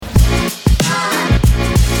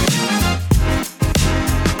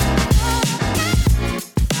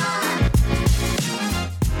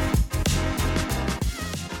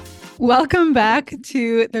Welcome back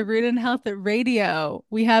to the Root and Health Radio.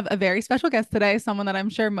 We have a very special guest today, someone that I'm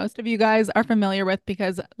sure most of you guys are familiar with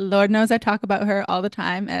because Lord knows I talk about her all the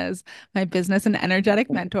time as my business and energetic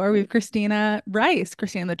mentor. We have Christina Rice,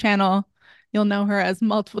 Christina the channel. You'll know her as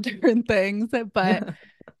multiple different things, but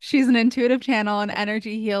she's an intuitive channel, an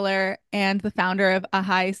energy healer, and the founder of a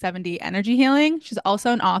High 70 Energy Healing. She's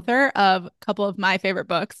also an author of a couple of my favorite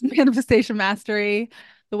books, Manifestation Mastery,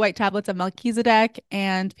 The White Tablets of Melchizedek,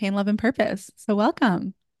 and Pain, Love, and Purpose. So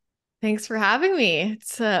welcome. Thanks for having me.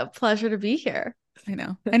 It's a pleasure to be here. I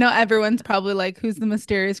know. I know everyone's probably like, who's the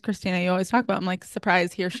mysterious Christina you always talk about? I'm like,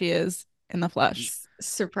 surprise, here she is in the flesh.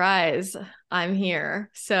 Surprise, I'm here.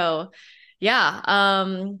 So, yeah,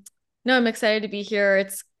 no, I'm excited to be here.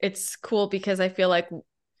 It's cool because I feel like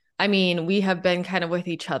we have been kind of with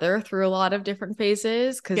each other through a lot of different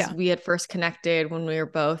phases because Yeah. we had first connected when we were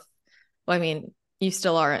both, well, you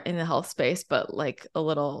still are in the health space, but like a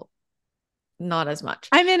little not as much.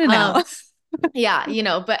 I'm in and Um, out. yeah,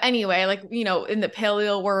 but anyway, like, in the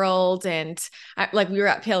paleo world and like we were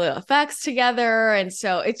at Paleo FX together. And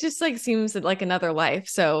so it just like seems like another life.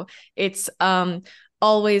 So it's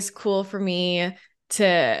always cool for me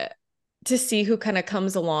to see who kind of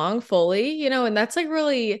comes along fully, and that's like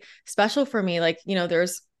really special for me. Like,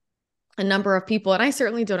 there's a number of people, and I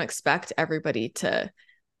certainly don't expect everybody to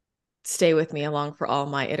stay with me along for all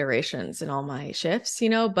my iterations and all my shifts,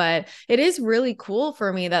 but it is really cool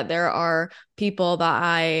for me that there are people that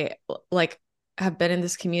I like have been in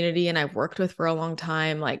this community and I've worked with for a long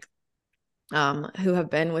time, like who have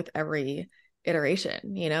been with every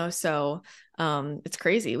iteration, so it's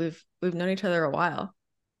crazy. We've known each other a while.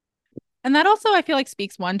 And that also, I feel like,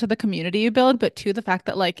 speaks one to the community you build, but two, the fact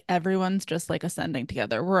that like everyone's just like ascending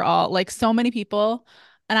together. We're all like so many people.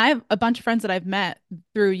 And I have a bunch of friends that I've met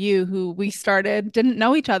through you who we started, didn't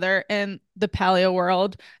know each other in the paleo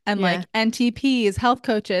world and Yeah. like NTPs, health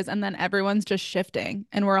coaches, and then everyone's just shifting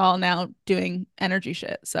and we're all now doing energy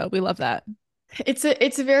shit. So we love that. It's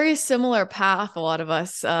a very similar path a lot of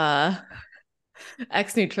us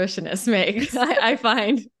ex-nutritionists make. I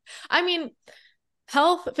find. I mean,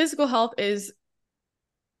 physical health is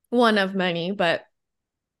one of many, but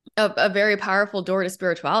a very powerful door to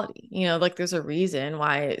spirituality. Like there's a reason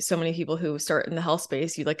why so many people who start in the health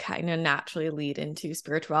space, you like kind of naturally lead into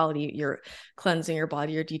spirituality. You're cleansing your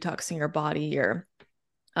body, you're detoxing your body, you're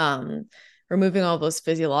um removing all those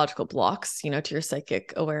physiological blocks, to your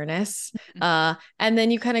psychic awareness. And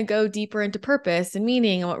then you kind of go deeper into purpose and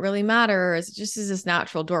meaning and what really matters. It just is this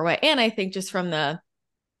natural doorway. And I think just from the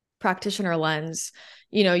practitioner lens,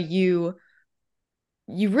 you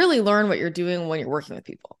really learn what you're doing when you're working with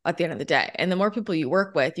people at the end of the day. And the more people you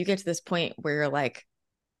work with, you get to this point where you're like,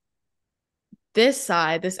 this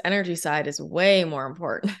energy side is way more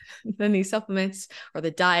important than these supplements or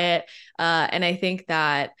the diet. And I think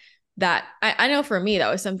I know for me,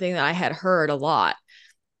 that was something that I had heard a lot.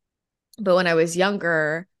 But when I was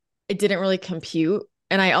younger, it didn't really compute.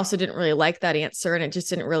 And I also didn't really like that answer. And it just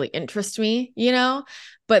didn't really interest me.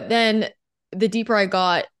 But then the deeper I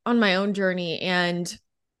got on my own journey and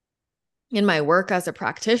in my work as a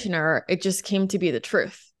practitioner, it just came to be the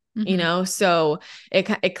truth. Mm-hmm. So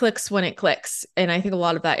it clicks when it clicks. And I think a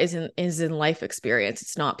lot of that is in life experience.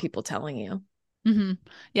 It's not people telling you. Mm-hmm.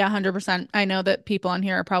 Yeah, 100%. I know that people on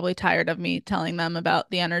here are probably tired of me telling them about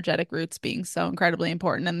the energetic roots being so incredibly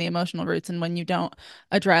important and the emotional roots. And when you don't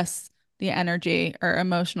address the energy or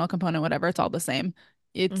emotional component, whatever, it's all the same.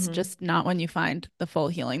 It's Mm-hmm. just not when you find the full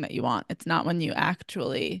healing that you want. It's not when you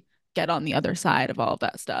actually get on the other side of all of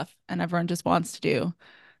that stuff. And everyone just wants to do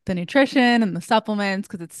the nutrition and the supplements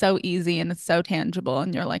because it's so easy and it's so tangible.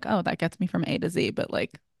 And you're like, oh, that gets me from A to Z. But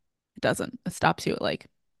like, it doesn't. It stops you at like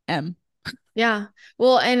M. Yeah.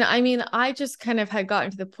 Well, and I just kind of had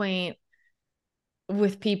gotten to the point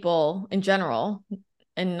with people in general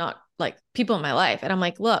and not like people in my life. And I'm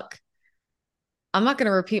like, look, I'm not going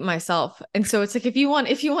to repeat myself. And so it's like, if you want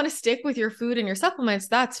to stick with your food and your supplements,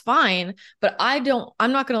 that's fine. But I'm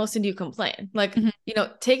not going to listen to you complain. Like,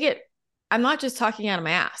 Mhm. take it. I'm not just talking out of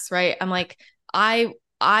my ass, right? I'm like, I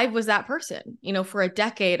was that person, for a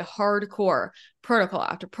decade, hardcore protocol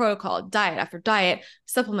after protocol, diet after diet,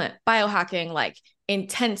 supplement, biohacking, like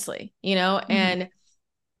intensely, Mhm. and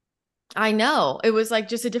I know it was like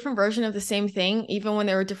just a different version of the same thing. Even when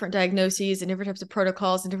there were different diagnoses and different types of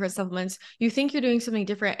protocols and different supplements, you think you're doing something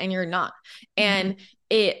different and you're not. Mhm. And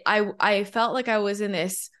I felt like I was in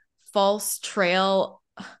this false trail,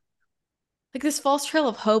 like this false trail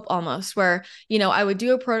of hope almost, where, I would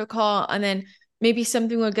do a protocol and then maybe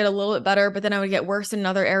something would get a little bit better, but then I would get worse in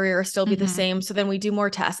another area or still be the Mm-hmm. same. So then we do more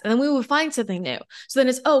tests and then we would find something new. So then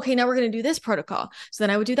it's, oh, okay, now we're going to do this protocol. So then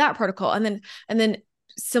I would do that protocol. And then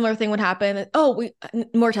similar thing would happen. Oh, we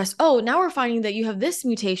more tests. Oh, now we're finding that you have this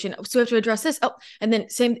mutation. So we have to address this. Oh, and then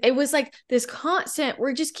same, it was like this constant,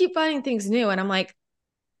 we just keep finding things new. And I'm like,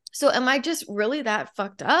 so am I just really that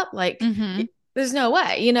fucked up? Like, Mm-hmm. there's no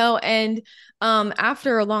way, and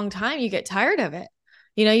after a long time you get tired of it.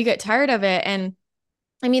 You get tired of it. And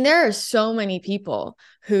I mean, there are so many people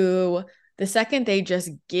who, the second they just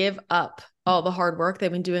give up all the hard work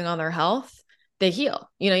they've been doing on their health, they heal.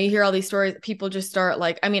 You hear all these stories, people just start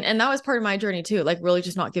like, I mean, and that was part of my journey too, like really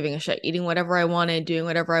just not giving a shit, eating whatever I wanted, doing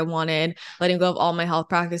whatever I wanted, letting go of all my health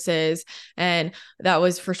practices. And that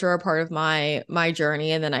was for sure a part of my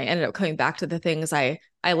journey. And then I ended up coming back to the things I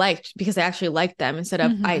liked because I actually liked them instead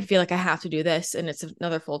of I Mm-hmm. feel like I have to do this and it's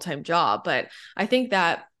another full-time job. But I think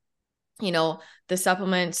that, the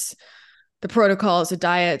supplements, the protocols, the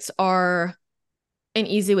diets are an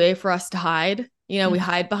easy way for us to hide. We Mm-hmm.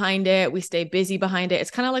 hide behind it. We stay busy behind it.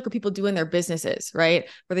 It's kind of like what people do in their businesses, right?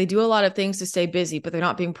 Where they do a lot of things to stay busy, but they're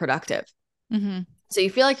not being productive. Mm-hmm. So you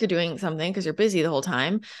feel like you're doing something because you're busy the whole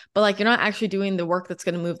time, but like you're not actually doing the work that's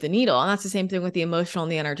going to move the needle. And that's the same thing with the emotional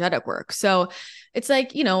and the energetic work. So it's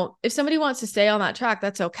like, if somebody wants to stay on that track,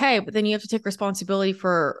 that's okay. But then you have to take responsibility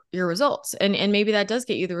for your results. And maybe that does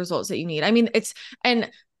get you the results that you need. I mean, and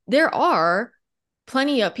there are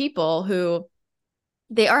plenty of people who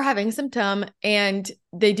they are having symptom and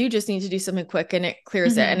they do just need to do something quick and it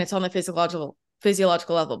clears it and Mm-hmm. it's on the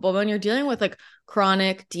physiological level. But when you're dealing with like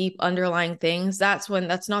chronic, deep underlying things, that's when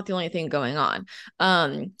that's not the only thing going on.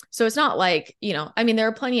 So it's not like, I mean, there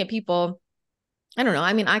are plenty of people. I don't know.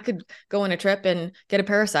 I mean, I could go on a trip and get a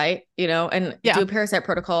parasite, and do Yeah. a parasite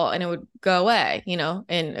protocol and it would go away, in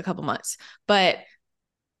a couple months. But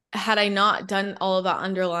had I not done all of that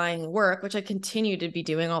underlying work, which I continue to be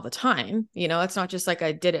doing all the time, it's not just like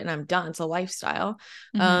I did it and I'm done. It's a lifestyle.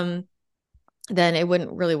 Mm-hmm. Um, then it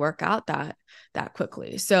wouldn't really work out that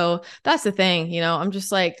quickly. So that's the thing, I'm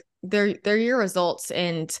just like, they're your results.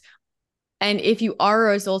 And if you are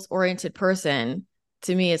a results oriented person,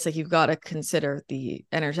 to me, it's like you've got to consider the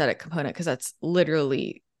energetic component because that's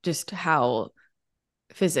literally just how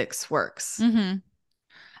physics works. Mm-hmm.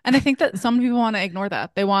 And I think that some people want to ignore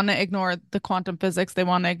that. They want to ignore the quantum physics. They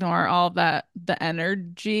want to ignore all of that, the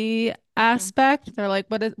energy aspect. They're like,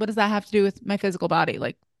 what does that have to do with my physical body?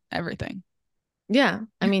 Like everything. Yeah.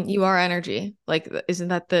 I mean, you are energy. Like, isn't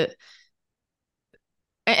that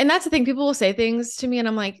and that's the thing. People will say things to me and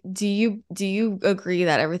I'm like, do you agree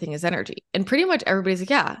that everything is energy? And pretty much everybody's like,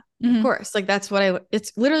 yeah, of Hmm. course. Like that's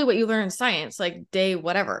it's literally what you learn in science, like day,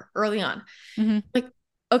 whatever, early on. Hmm. Like,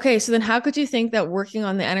 okay, so then how could you think that working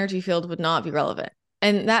on the energy field would not be relevant?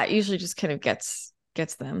 And that usually just kind of gets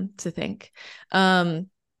them to think. Um,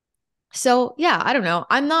 so yeah, I don't know.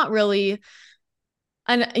 I'm not really,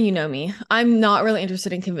 and you know me, I'm not really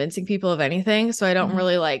interested in convincing people of anything. So I don't Hmm.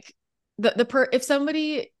 really like if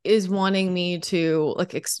somebody is wanting me to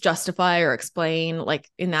like justify or explain like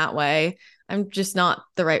in that way, I'm just not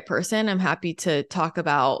the right person. I'm happy to talk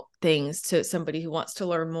about things to somebody who wants to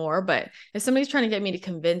learn more. But if somebody's trying to get me to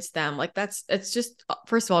convince them, like it's just,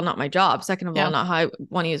 first of all, not my job. Second of all, Yeah. not how I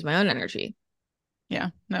want to use my own energy. Yeah.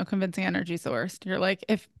 No, convincing energy is the worst. You're like,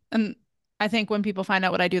 and I think when people find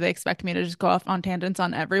out what I do, they expect me to just go off on tangents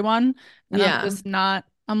on everyone. And I'm Yeah. just not,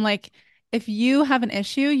 I'm like, if you have an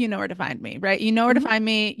issue, you know where to find me, right? You know where to Mhm. find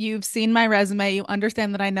me. You've seen my resume. You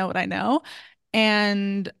understand that I know what I know.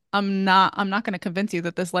 And I'm not going to convince you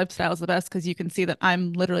that this lifestyle is the best because you can see that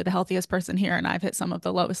I'm literally the healthiest person here and I've hit some of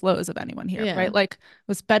the lowest lows of anyone here, Yeah. right? Like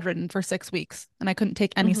was bedridden for 6 weeks and I couldn't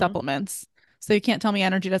take any Hmm. supplements. So you can't tell me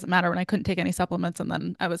energy doesn't matter when I couldn't take any supplements and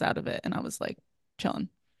then I was out of it and I was like chilling.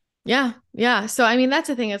 Yeah. Yeah. So I mean that's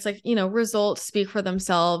the thing. It's like, results speak for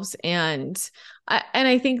themselves. And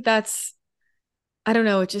I think that's, I don't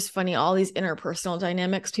know, it's just funny, all these interpersonal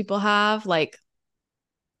dynamics people have. Like,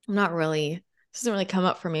 I'm not really, it doesn't really come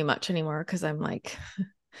up for me much anymore because I'm like,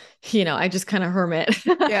 I just kind of hermit.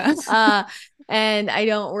 Yeah. uh, and I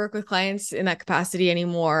don't work with clients in that capacity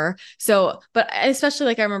anymore. So, but especially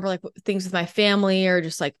like I remember like things with my family or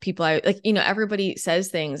just like people I like, everybody says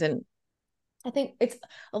things. And I think it's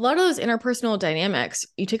a lot of those interpersonal dynamics,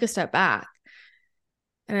 you take a step back.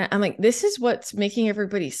 And I'm like, this is what's making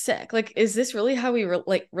everybody sick. Like, is this really how we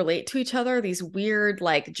relate to each other? These weird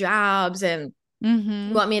like jabs and you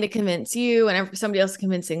Hmm. want me to convince you and somebody else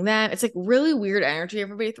convincing them. It's like really weird energy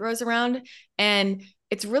everybody throws around. And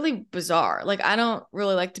it's really bizarre. Like, I don't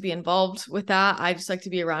really like to be involved with that. I just like to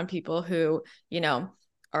be around people who,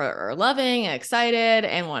 are loving and excited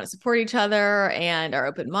and want to support each other and are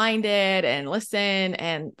open-minded and listen.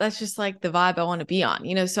 And that's just like the vibe I want to be on,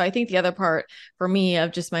 you know? So I think the other part for me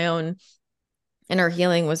of just my own inner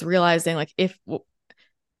healing was realizing like if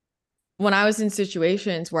when I was in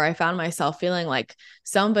situations where I found myself feeling like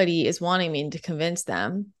somebody is wanting me to convince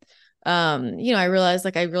them, you know, I realized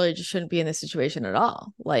like I really just shouldn't be in this situation at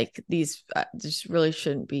all. Like these just really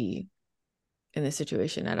shouldn't be in this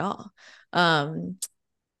situation at all.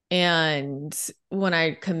 And when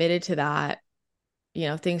I committed to that, you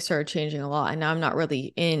know, things started changing a lot. And now I'm not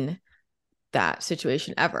really in that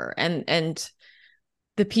situation ever. And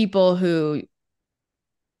the people who,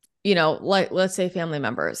 you know, like let's say family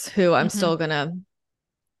members who I'm Mm-hmm. still gonna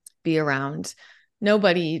be around,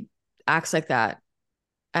 nobody acts like that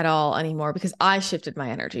at all anymore because I shifted my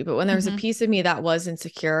energy. But when there was a Mm-hmm. piece of me that was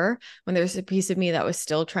insecure, when there's a piece of me that was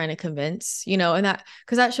still trying to convince, you know, and that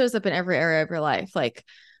because that shows up in every area of your life. Like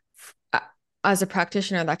as a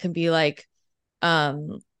practitioner, that can be like,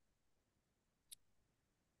 um,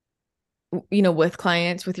 you know, with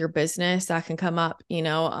clients, with your business, that can come up, you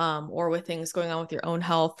know, or with things going on with your own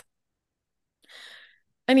health.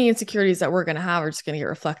 Any insecurities that we're going to have are just going to get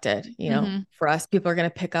reflected, you know, Mm-hmm. for us, people are going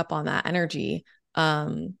to pick up on that energy.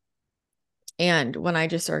 Um, And when I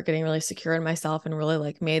just started getting really secure in myself and really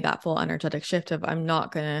like made that full energetic shift of I'm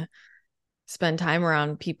not gonna spend time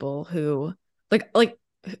around people who like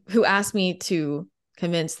who ask me to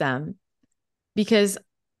convince them because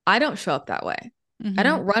I don't show up that way. I Mm-hmm.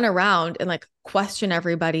 don't run around and like question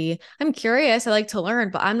everybody. I'm curious, I like to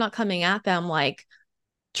learn, but I'm not coming at them like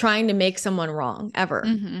trying to make someone wrong ever,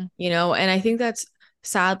 Mm-hmm. you know? And I think that's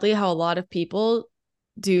sadly how a lot of people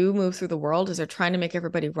do move through the world is they're trying to make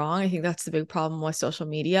everybody wrong. I think that's the big problem with social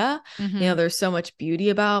media. You Mm-hmm. know, there's so much beauty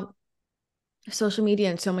about social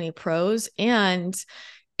media and so many pros, and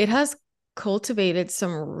it has cultivated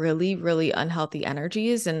some really, really unhealthy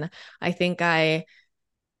energies. And I think I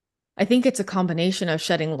think it's a combination of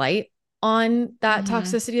shedding light on that Mm-hmm.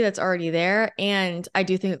 toxicity that's already there. And I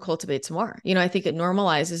do think it cultivates more. You know, I think it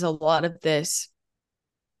normalizes a lot of this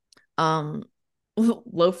um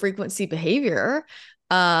low frequency behavior,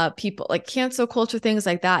 people like cancel culture, things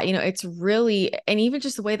like that. You know, it's really, and even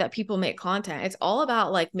just the way that people make content, it's all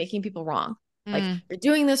about like making people wrong. Like Mm-hmm. you're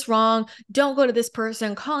doing this wrong, don't go to this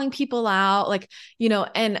person, calling people out, like, you know.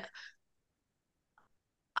 And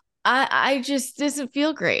I just doesn't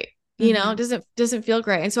feel great, you know, Mm-hmm. doesn't feel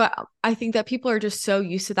great. And so I think that people are just so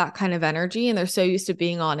used to that kind of energy, and they're so used to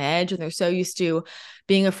being on edge, and they're so used to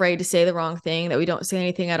being afraid to say the wrong thing that we don't say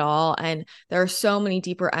anything at all. And there are so many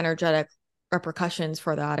deeper energetic repercussions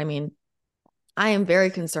for that. I mean, I am very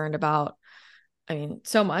concerned about, I mean,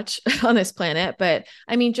 so much on this planet, but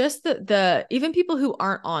I mean, just the even people who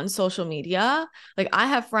aren't on social media, like I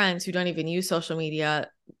have friends who don't even use social media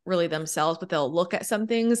really themselves, but they'll look at some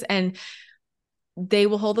things and they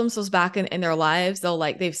will hold themselves back in their lives. They'll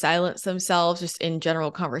like, they've silenced themselves just in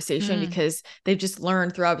general conversation because they've just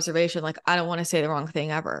learned through observation, like, I don't want to say the wrong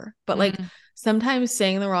thing ever. But like Mm-hmm. sometimes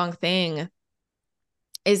saying the wrong thing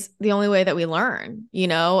is the only way that we learn, you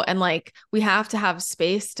know? And like we have to have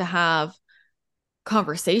space to have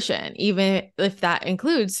conversation, even if that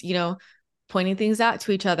includes, you know, pointing things out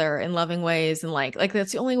to each other in loving ways. And like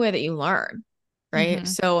that's the only way that you learn. Right. Mm-hmm.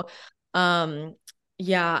 So, um,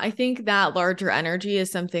 yeah, I think that larger energy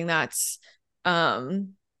is something that's,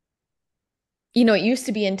 um, you know, it used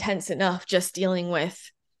to be intense enough just dealing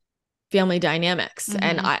with family dynamics.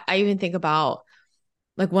 And Mm-hmm. I even think about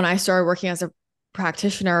like when I started working as a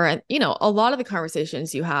practitioner, and you know, a lot of the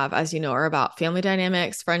conversations you have, as you know, are about family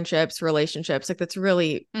dynamics, friendships, relationships. Like that's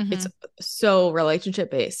really, it's Mm-hmm. so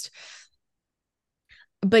relationship based.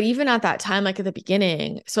 But even at that time, like at the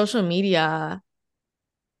beginning, social media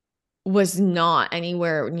was not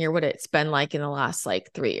anywhere near what it's been like in the last like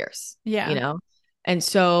 3 years, you Yeah. know? And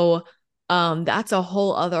so that's a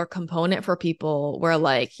whole other component for people where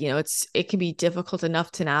like, you know, it can be difficult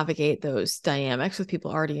enough to navigate those dynamics with people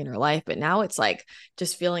already in your life. But now it's like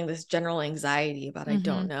just feeling this general anxiety about I Mm-hmm.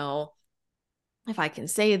 don't know if I can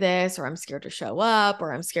say this, or I'm scared to show up,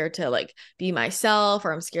 or I'm scared to like be myself,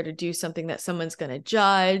 or I'm scared to do something that someone's gonna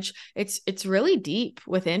judge. It's really deep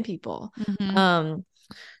within people. Mm-hmm. Um,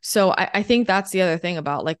 so I think that's the other thing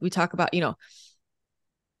about like we talk about, you know,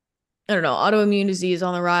 I don't know, autoimmune disease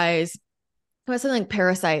on the rise, about something like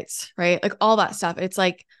parasites, right? Like all that stuff. It's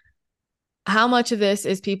like how much of this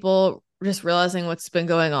is people just realizing what's been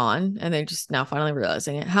going on and they're just now finally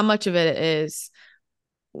realizing it? How much of it is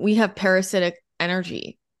we have parasitic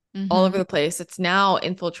energy all over Mm-hmm. the place? It's now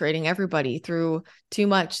infiltrating everybody through too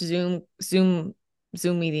much Zoom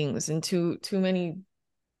meetings and too many,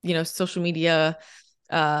 you know, social media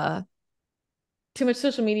uh too much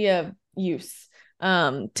social media use,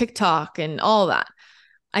 TikTok and all that.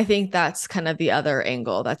 I think that's kind of the other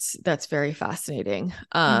angle that's very fascinating.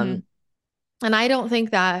 Hmm. And I don't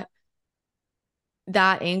think that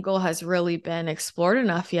that angle has really been explored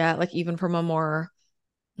enough yet, like even from a more,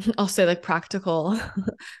 I'll say like practical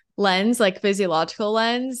lens, like physiological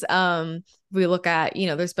lens. We look at,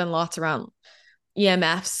 there's been lots around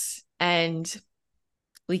EMFs and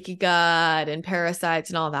leaky gut and parasites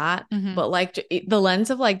and all that. Hmm. But like the lens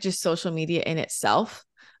of like just social media in itself,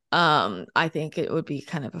 I think it would be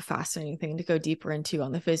kind of a fascinating thing to go deeper into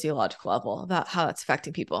on the physiological level about how that's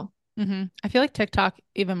affecting people. Hmm. I feel like TikTok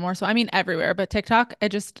even more so. I mean, everywhere, but TikTok,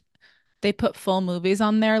 they put full movies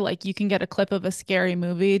on there. Like you can get a clip of a scary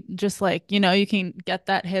movie, just like, you can get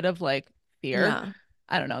that hit of like fear. Yeah.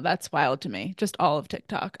 I don't know. That's wild to me. Just all of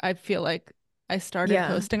TikTok. I feel like I started Yeah.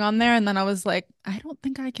 posting on there and then I was like, I don't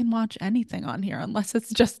think I can watch anything on here unless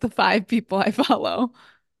it's just the five people I follow.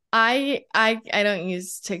 I don't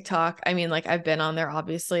use TikTok. I mean, like I've been on there,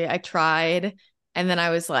 obviously. I tried and then I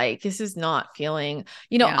was like, this is not feeling,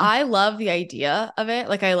 Yeah. I love the idea of it.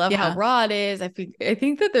 Like I love how Yeah. raw it is. I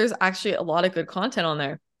think that there's actually a lot of good content on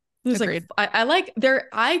there. There's like Agreed. I like there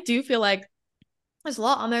I do feel like there's a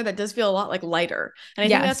lot on there that does feel a lot like lighter. And I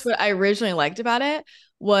think that's Yes. what I originally liked about it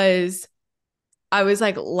was I was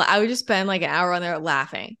like, I would just spend like an hour on there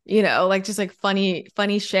laughing, like just like funny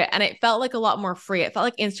shit. And it felt like a lot more free. It felt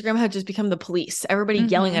like Instagram had just become the police, everybody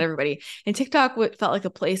yelling Hmm. at everybody. And TikTok felt like a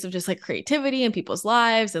place of just like creativity in people's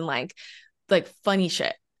lives and like funny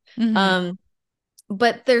shit. Hmm. Um,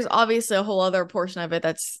 but there's obviously a whole other portion of it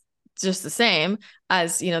that's just the same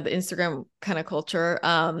as the Instagram kind of culture,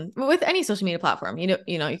 with any social media platform. You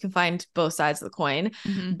can find both sides of the coin,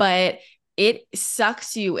 Hmm. but it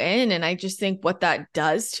sucks you in. And I just think what that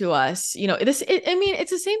does to us, I mean, it's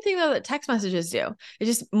the same thing though that text messages do. It's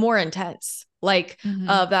just more intense, like Hmm.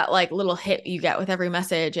 that like little hit you get with every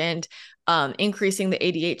message, and increasing the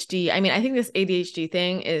ADHD. I mean, I think this ADHD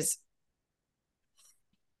thing is,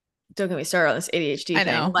 don't get me started on this ADHD I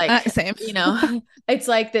thing. know. Like, Same. it's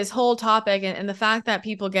like this whole topic, and the fact that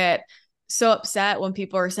people get so upset when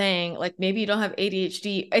people are saying, like, maybe you don't have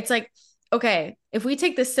ADHD. It's like, okay, if we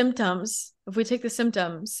take the symptoms, what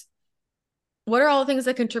are all the things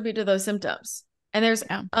that contribute to those symptoms? And there's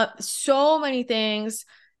Yeah. so many things,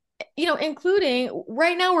 including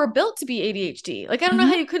right now we're built to be ADHD. Like, I don't know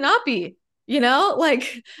how Hmm. you could not be,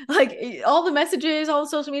 like all the messages, all the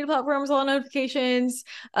social media platforms, all the notifications,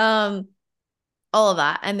 all of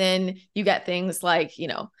that. And then you get things like,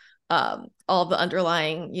 all the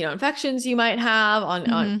underlying, infections you might have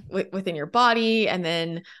Hmm. within your body. And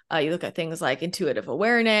then you look at things like intuitive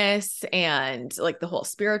awareness and like the whole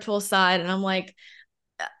spiritual side. And I'm like,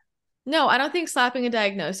 no, I don't think slapping a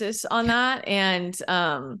diagnosis on that and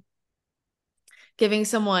giving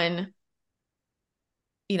someone,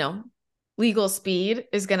 you know, legal speed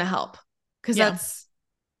is going to help, because Yeah.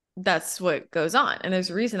 that's what goes on. And there's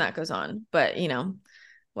a reason that goes on, but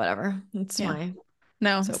whatever. It's Yeah. my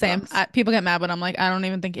No, same. soapbox. People get mad when I'm like, I don't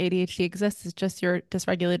even think ADHD exists. It's just your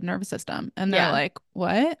dysregulated nervous system. And they're Yeah. like,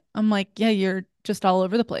 what? I'm like, yeah, you're just all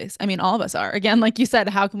over the place. I mean, all of us are. Again, like you said,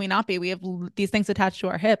 how can we not be? We have these things attached to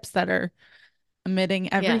our hips that are emitting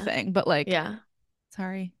Yeah. everything. But like, Yeah.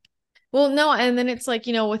 sorry. Well, no, and then it's like,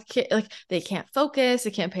 with kids, like they can't focus,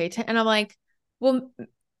 they can't pay attention. And I'm like, well,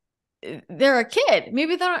 they're a kid.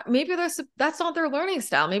 Maybe that's not their learning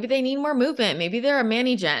style. Maybe they need more movement. Maybe they're a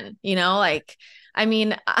manny gen, like, I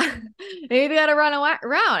mean, maybe they got to run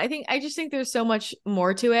around. I just think there's so much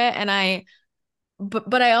more to it. And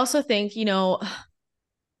but I also think, I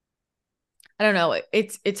don't know.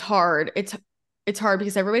 It's hard. It's hard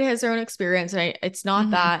because everybody has their own experience, and it's not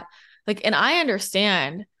Hmm. that like. And I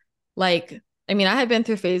understand. Like, I mean, I have been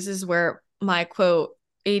through phases where my quote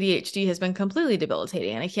ADHD has been completely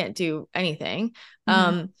debilitating, and I can't do anything.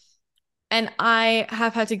 Hmm. And I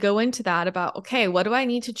have had to go into that about, okay, what do I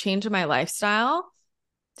need to change in my lifestyle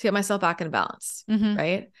to get myself back in balance, Hmm.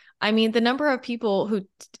 right? I mean, the number of people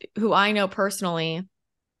who I know personally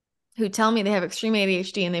who tell me they have extreme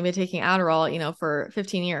ADHD and they've been taking Adderall, for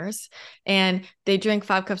 15 years, and they drink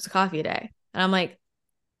 5 cups of coffee a day. And I'm like,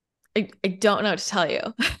 I don't know what to tell you.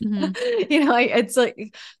 Hmm. It's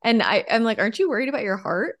like, and I'm like, aren't you worried about your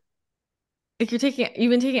heart? Like you've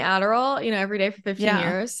been taking Adderall, every day for 15 Yeah.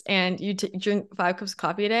 years, and you drink 5 cups of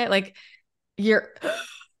coffee a day. Like you're,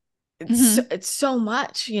 Hmm. it's so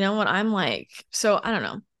much, when I'm like, so I don't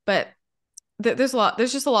know, but there's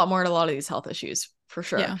just a lot more to a lot of these health issues for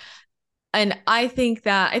sure. Yeah. And I think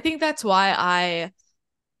that's why I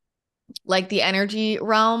like the energy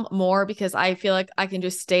realm more, because I feel like I can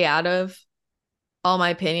just stay out of all my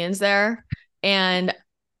opinions there. And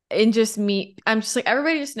just me, I'm just like,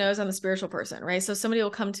 everybody just knows I'm the spiritual person, right? So somebody will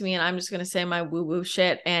come to me and I'm just going to say my woo woo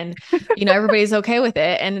shit, and everybody's okay with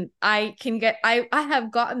it. And I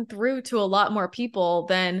have gotten through to a lot more people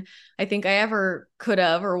than I think I ever could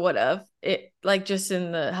have or would have, it like just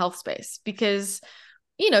in the health space, because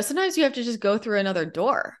sometimes you have to just go through another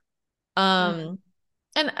door. Mhm. um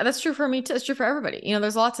and that's true for me too. It's true for everybody.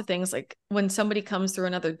 There's lots of things like when somebody comes through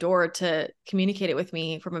another door to communicate it with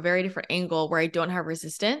me from a very different angle where I don't have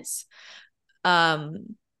resistance,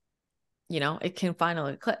 um, it can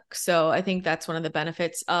finally click. So I think that's one of the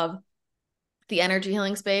benefits of the energy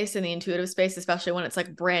healing space and the intuitive space, especially when it's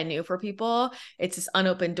like brand new for people. It's this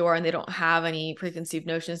unopened door and they don't have any preconceived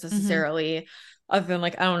notions Mhm. necessarily, other than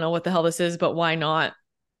like, I don't know what the hell this is, but why not?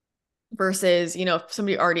 Versus, if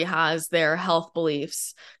somebody already has their health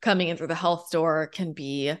beliefs, coming in through the health door can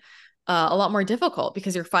be a lot more difficult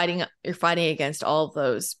because you're fighting against all of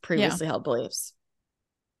those Yeah. previously held beliefs.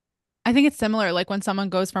 I think it's similar, like when someone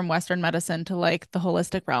goes from Western medicine to like the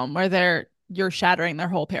holistic realm where you're shattering their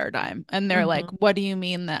whole paradigm and they're like, Mm-hmm. what do you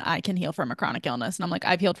mean that I can heal from a chronic illness? And I'm like,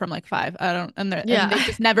 I've healed from like five. I don't, and Yeah. they've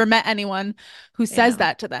just never met anyone who says Yeah.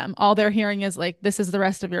 that to them. All they're hearing is like, this is the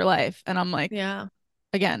rest of your life. And I'm like, Yeah.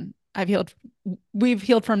 again, we've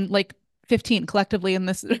healed from like 15 collectively in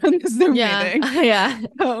this, in this Zoom Yeah. meeting. Yeah.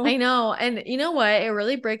 So, I know. And you know what? It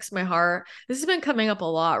really breaks my heart. This has been coming up a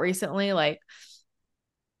lot recently. Like,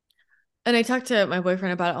 and I talk to my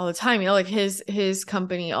boyfriend about it all the time. Like his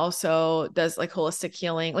company also does like holistic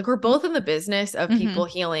healing. Like we're both in the business of mm-hmm. people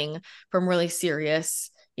healing from really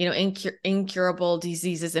serious, incurable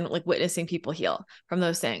diseases, and like witnessing people heal from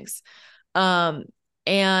those things. Um,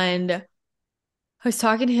 and I was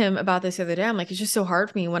talking to him about this the other day. I'm like, it's just so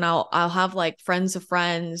hard for me when I'll have like friends of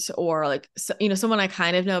friends, or like someone I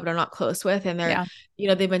kind of know but I'm not close with, and Yeah.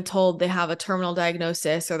 they've been told they have a terminal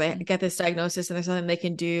diagnosis, or they get this diagnosis and there's nothing they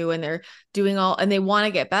can do, and they're doing all, and they want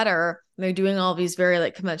to get better, and they're doing all these very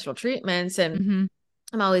like conventional treatments, and Mm-hmm.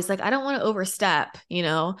 I'm always like, I don't want to overstep,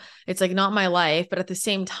 it's like not my life, but at the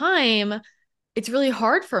same time, it's really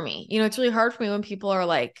hard for me. It's really hard for me when people are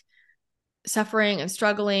like suffering and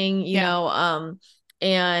struggling, Yeah.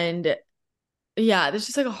 and yeah, there's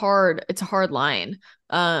just like it's a hard line.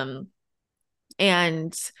 Um,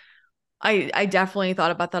 and I definitely thought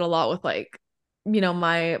about that a lot with like,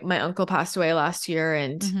 my uncle passed away last year,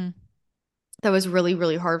 and Mm-hmm. that was really,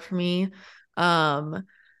 really hard for me. Um,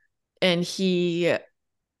 and he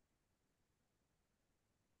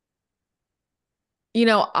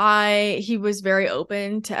was very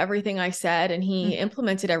open to everything I said, and he Mm-hmm.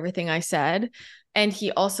 implemented everything I said. And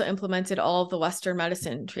he also implemented all of the Western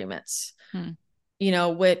medicine treatments,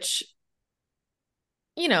 Mm-hmm. which,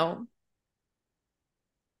 you know,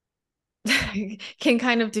 can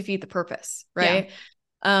kind of defeat the purpose, Yeah. right?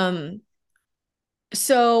 Um,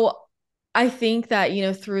 so I think that,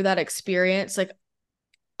 through that experience, like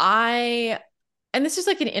I, and this is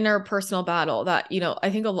like an interpersonal battle that, I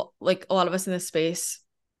think like a lot of us in this space,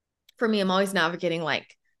 for me, I'm always navigating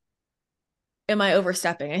like, am I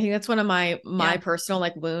overstepping? I think that's one of my Yeah. personal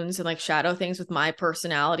like wounds and like shadow things with my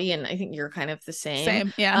personality. And I think you're kind of the same.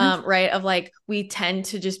 Same. Yeah. Right. Of like, we tend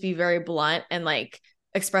to just be very blunt and like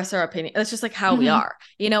express our opinion. That's just like how we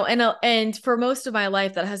Mm-hmm. are, and for most of my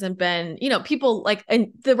life, that hasn't been, people like, and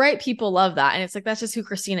the right people love that. And it's like, that's just who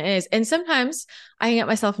Christina is. And sometimes I can get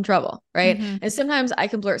myself in trouble. Right. Mm-hmm. And sometimes I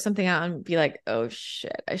can blurt something out and be like, oh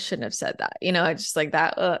shit, I shouldn't have said that. It's just like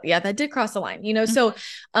that. Yeah, that did cross the line, so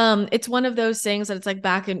Mm-hmm. it's one of those things that it's like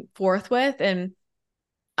back and forth with. And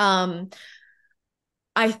um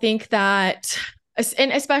I think that,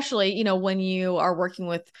 and especially, when you are working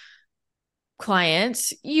with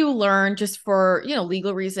clients, you learn just for,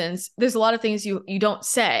 legal reasons, there's a lot of things you don't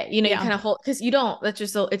say, you Yeah. kind of hold, because you don't, that's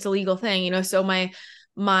just it's a legal thing, so my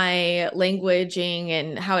languaging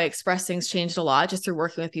and how I express things changed a lot just through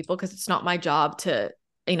working with people, because it's not my job to,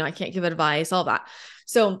 I can't give advice, all that.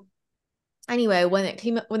 So anyway, when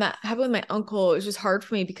that happened with my uncle, it was just hard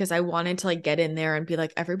for me because I wanted to like get in there and be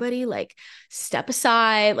like, everybody, like step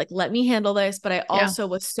aside, like let me handle this. But I Yeah. also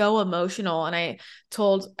was so emotional, and I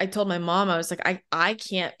told my mom, I was like, I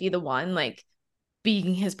can't be the one like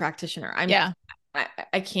being his practitioner. Yeah.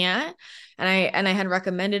 I can't. And I had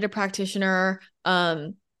recommended a practitioner,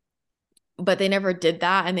 but they never did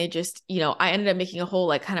that. And they just, I ended up making a whole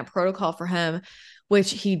like kind of protocol for him,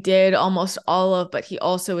 which he did almost all of, but he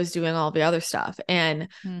also was doing all the other stuff. And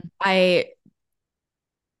Mm-hmm. I,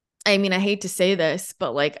 I mean, I hate to say this,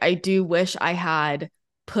 but like, I do wish I had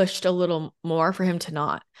pushed a little more for him to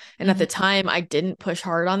not. And at the Mm-hmm. time, I didn't push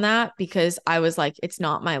hard on that because I was like, it's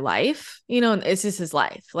not my life, and this is his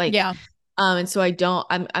life. Like, Yeah. And so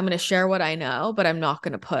I'm going to share what I know, but I'm not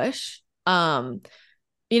going to push.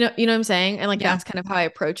 You know what I'm saying? And like, Yeah. that's kind of how I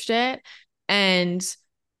approached it. And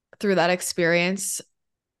through that experience,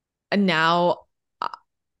 and now uh,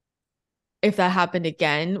 if that happened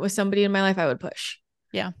again with somebody in my life, I would push.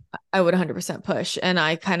 Yeah. I would 100% push. And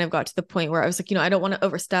I kind of got to the point where I was like, I don't want to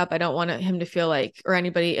overstep. I don't want him to feel like, or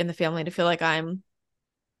anybody in the family to feel like I'm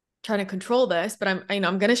trying to control this, but I'm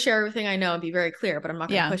going to share everything I know and be very clear, but I'm not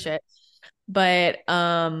going to Yeah. push it. But,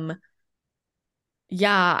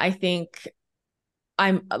 yeah, I think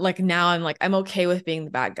I'm like, now I'm like, I'm okay with being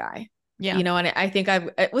the bad guy, Yeah. and I think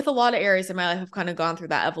with a lot of areas in my life, I've kind of gone through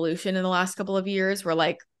that evolution in the last couple of years where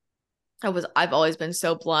like, I've always been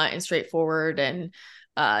so blunt and straightforward and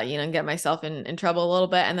get myself in trouble a little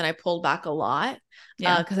bit. And then I pulled back a lot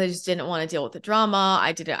Yeah. because I just didn't want to deal with the drama.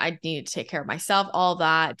 I needed to take care of myself, all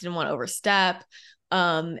that, didn't want to overstep.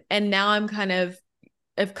 And now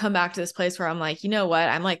I've come back to this place where I'm like, you know what?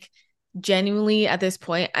 I'm like genuinely at this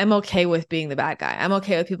point, I'm okay with being the bad guy. I'm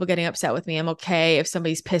okay with people getting upset with me. I'm okay if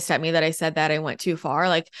somebody's pissed at me that I said that I went too far.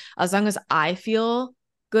 Like as long as I feel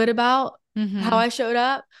good about how Mm-hmm. I showed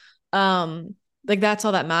up, um, like that's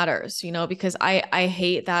all that matters, because I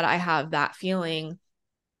hate that I have that feeling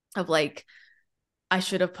of like I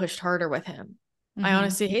should have pushed harder with him. I Mm-hmm.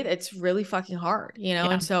 honestly hate it. It's really fucking hard, Yeah.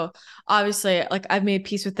 And so obviously, like I've made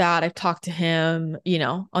peace with that. I've talked to him,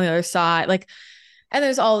 on the other side, like, and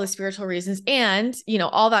there's all the spiritual reasons, and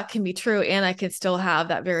all that can be true, and I can still have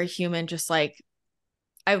that very human, just like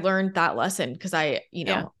I learned that lesson because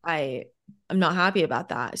Yeah. I'm not happy about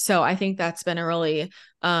that. So I think that's been a really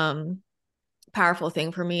powerful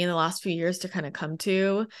thing for me in the last few years to kind of come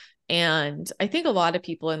to, and I think a lot of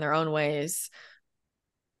people in their own ways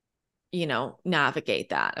navigate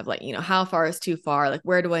that of like, how far is too far? Like,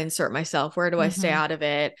 where do I insert myself? Where do I stay Mm-hmm. out of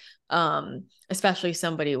it? Especially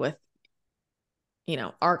somebody with,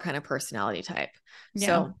 our kind of personality type. Yeah.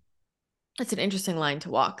 So it's an interesting line to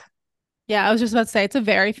walk. Yeah, I was just about to say it's a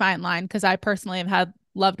very fine line because I personally have had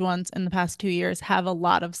loved ones in the past 2 years have a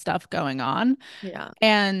lot of stuff going on. Yeah.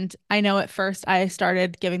 And I know at first I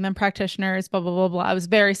started giving them practitioners, blah, blah, blah, blah. I was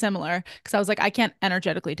very similar because I was like, I can't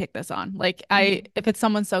energetically take this on. Like, Mm-hmm. if it's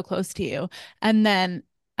someone so close to you. And then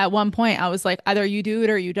at one point, I was like, either you do it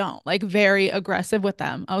or you don't, like, very aggressive with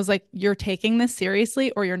them. I was like, you're taking this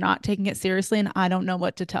seriously or you're not taking it seriously. And I don't know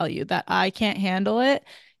what to tell you that I can't handle it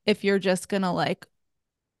if you're just gonna like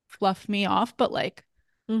fluff me off, but like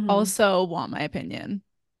Mm-hmm. also want my opinion.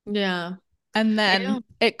 Yeah. And then Yeah.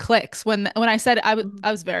 it clicks when I said Mm-hmm.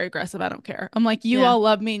 I was very aggressive. I don't care. I'm like, you Yeah. all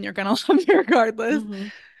love me and you're gonna love me regardless. Mm-hmm.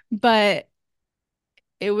 But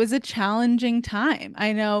it was a challenging time.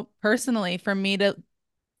 I know personally for me to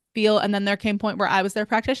feel, and then there came a point where I was their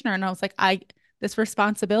practitioner and I was like, this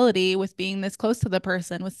responsibility with being this close to the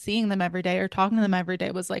person, with seeing them every day or talking to them every day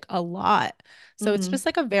was like a lot. So it's Mm-hmm. just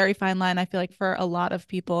like a very fine line, I feel like, for a lot of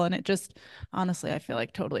people. And it just honestly, I feel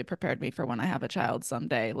like totally prepared me for when I have a child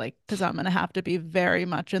someday, like, because I'm gonna have to be very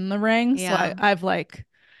much in the ring. So Yeah.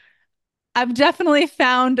 I've definitely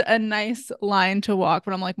found a nice line to walk,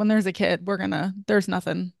 but I'm like, when there's a kid, there's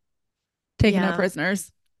nothing, taking no Yeah.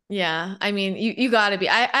 prisoners. Yeah. I mean, you gotta be.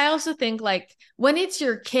 I also think like when it's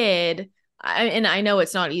your kid, and I know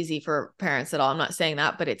it's not easy for parents at all. I'm not saying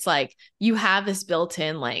that, but it's like you have this built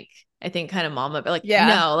in, like, I think kind of mama, but like, Yeah.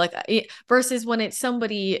 no, like versus when it's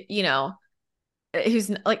somebody, who's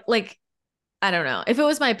like, I don't know. If it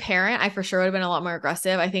was my parent, I for sure would have been a lot more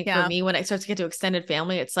aggressive. I think for Yeah. me, when it starts to get to extended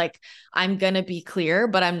family, it's like I'm gonna be clear,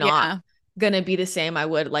 but I'm not Yeah. gonna be the same I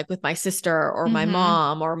would like with my sister or my Mm-hmm.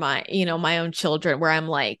 mom or my own children, where I'm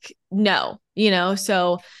like, no.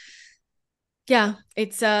 So yeah,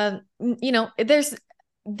 it's there's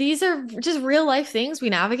these are just real life things we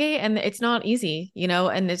navigate, and it's not easy,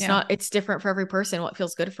 and Yeah. it's different for every person what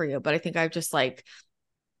feels good for you. But I think I've just like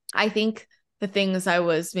I think the things I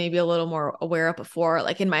was maybe a little more aware of before,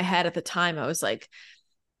 like in my head at the time, I was like,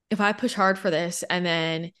 if I push hard for this and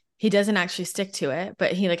then he doesn't actually stick to it,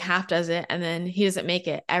 but he like half does it and then he doesn't make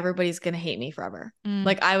it, everybody's gonna hate me forever. Mm.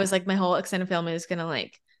 Like I was like, my whole extended family is gonna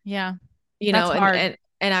like, Yeah. That's and hard.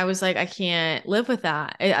 I was like, I can't live with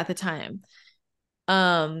that at the time.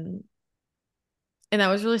 Um, and that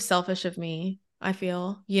was really selfish of me, I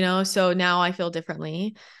feel, so now I feel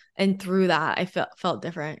differently. And through that, I felt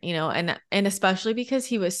different, and especially because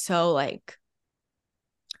he was so like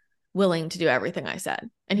willing to do everything I said,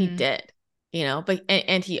 and he Mm. did, but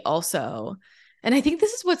and he also, and I think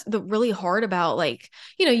this is what's really hard about like,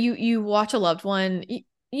 you watch a loved one,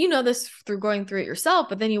 you know this through going through it yourself,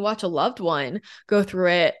 but then you watch a loved one go through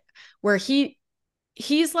it where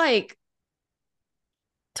he's like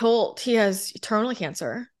told he has terminal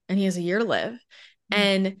cancer and he has a year to live. Mm.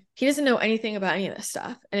 And he doesn't know anything about any of this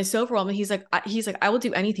stuff. And it's so overwhelming. He's like, I will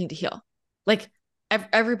do anything to heal. Like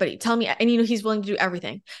everybody tell me. And, he's willing to do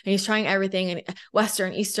everything, and he's trying everything, and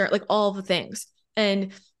Western, Eastern, like all the things.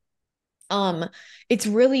 And um, it's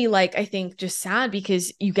really like, I think just sad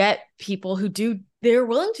because you get people who they're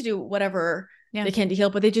willing to do whatever Yeah. they can to heal,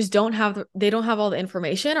 but they just they don't have all the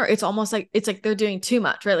information, or it's almost like, it's like they're doing too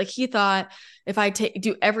much, right? Like he thought if I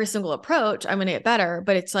do every single approach, I'm going to get better.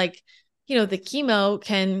 But it's like, the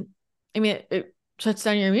chemo it shuts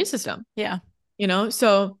down your immune system, Yeah.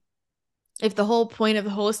 so if the whole point of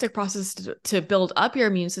the holistic process is to build up your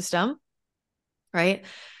immune system, right?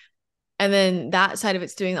 And then that side of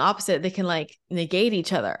it's doing the opposite, they can like negate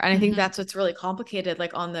each other. And I think that's what's really complicated,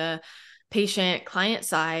 like on the patient client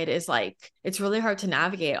side, is like, it's really hard to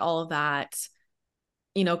navigate all of that,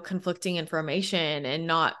 conflicting information, and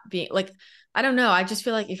not being like, I don't know. I just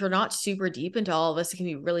feel like if you're not super deep into all of this, it can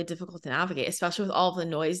be really difficult to navigate, especially with all of the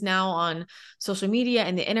noise now on social media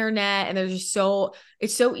and the internet. And it's so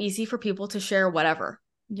easy for people to share whatever.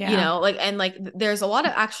 Yeah. There's a lot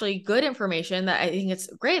of actually good information that I think it's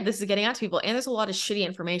great. This is getting out to people. And there's a lot of shitty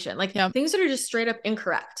information, like Yeah. things that are just straight up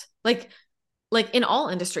incorrect. Like in all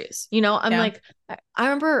industries, I'm like, I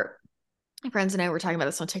remember my friends and I were talking about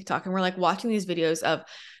this on TikTok, and we're like watching these videos of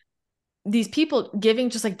these people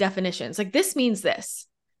giving just like definitions, like this means this.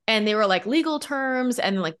 And they were like legal terms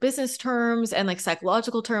and like business terms and like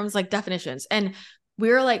psychological terms, like definitions. And we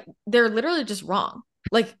were like, they're literally just wrong.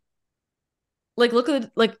 Look at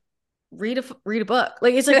read a book.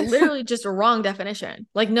 Like it's like literally just a wrong definition.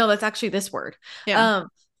 Like, no, that's actually this word. Yeah.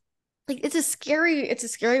 Like it's a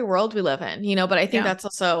scary world we live in, but I think that's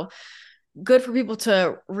also good for people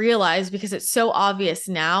to realize, because it's so obvious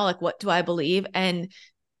now, like, what do I believe? And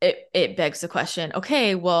it begs the question,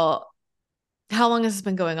 okay, well, how long has this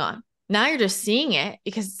been going on? Now you're just seeing it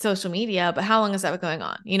because it's social media, but how long has that been going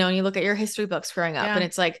on? And you look at your history books growing up, and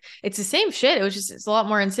it's like, it's the same shit. It's a lot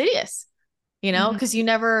more insidious, because you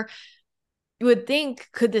would think,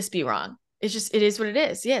 could this be wrong? It is what it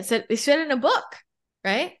is. Yeah. It said in a book,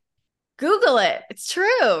 right? Google it. It's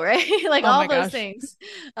true, right? Like all those things.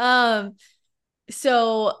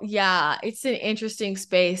 So yeah, it's an interesting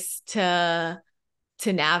space to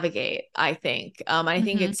navigate, I think. I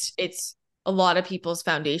think it's a lot of people's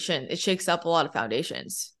foundation. It shakes up a lot of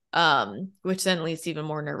foundations, which then leads to even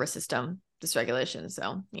more nervous system dysregulation.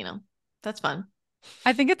 So, that's fun.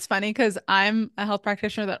 I think it's funny because I'm a health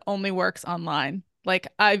practitioner that only works online. Like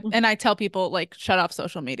I tell people like shut off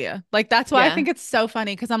social media. Like that's why I think it's so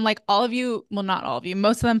funny because I'm like all of you, well not all of you,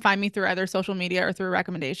 most of them find me through either social media or through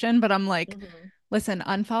recommendation, but I'm like listen,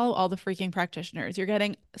 unfollow all the freaking practitioners. You're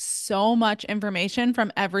getting so much information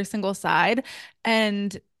from every single side.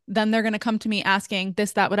 And then they're going to come to me asking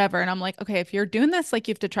this, that, whatever. And I'm like, okay, if you're doing this, like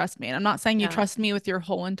you have to trust me. And I'm not saying you trust me with your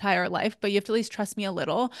whole entire life, but you have to at least trust me a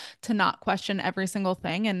little to not question every single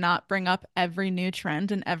thing and not bring up every new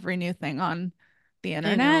trend and every new thing on the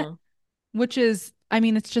internet, which is, I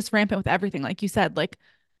mean, it's just rampant with everything. Like you said, like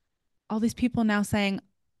all these people now saying,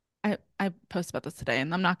 I post about this today,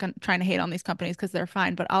 and I'm not trying to hate on these companies because they're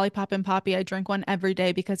fine, but Olipop and Poppy, I drink one every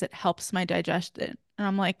day because it helps my digestion. And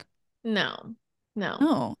I'm like, no.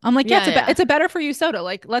 I'm like, it's a better for you soda.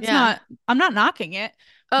 Like, let's not. I'm not knocking it.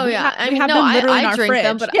 Oh yeah, we have them literally in our drink fridge.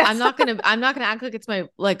 them, but I'm not gonna act like it's my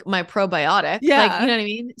probiotic. Yeah, like, you know what I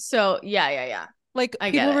mean. So yeah. Like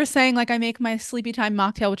people were saying, like I make my sleepy time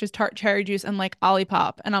mocktail, which is tart cherry juice and like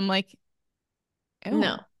Olipop, and I'm like, ew.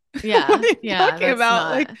 No, yeah, what are you talking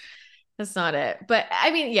about? Like that's not it. But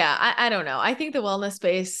I mean, yeah, I don't know. I think the wellness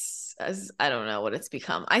space, I don't know what it's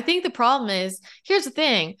become. I think the problem is, here's the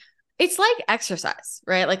thing. It's like exercise,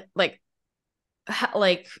 right? Like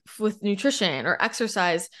with nutrition or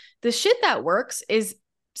exercise, the shit that works is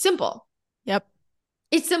simple. Yep.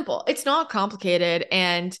 It's simple. It's not complicated.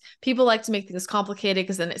 And people like to make things complicated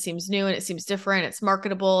because then it seems new and it seems different. It's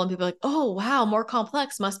marketable. And people are like, oh, wow, more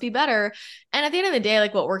complex must be better. And at the end of the day,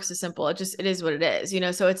 like what works is simple. It is what it is,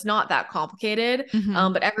 so it's not that complicated.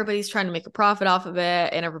 But everybody's trying to make a profit off of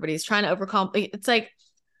it. And everybody's trying to overcomplicate. It's like,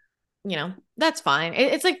 that's fine.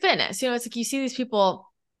 It's like fitness, it's like you see these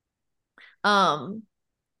people, like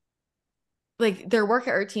their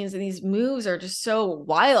workout routines and these moves are just so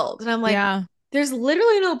wild. And I'm like, there's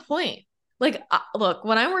literally no point. Like, look,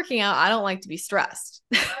 when I'm working out, I don't like to be stressed.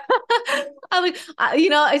 It's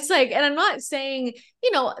like, and I'm not saying,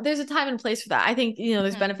 there's a time and place for that. I think,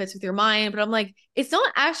 there's benefits with your mind, but I'm like, it's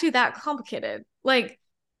not actually that complicated. Like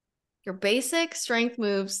your basic strength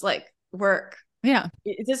moves, like work. Yeah.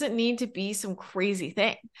 It doesn't need to be some crazy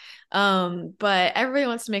thing. But everybody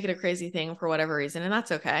wants to make it a crazy thing for whatever reason, and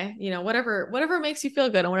that's okay. Whatever makes you feel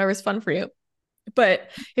good and whatever's fun for you. But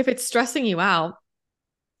if it's stressing you out,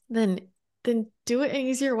 then do it an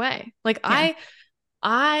easier way. Like Yeah.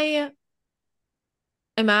 I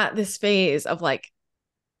am at this phase of like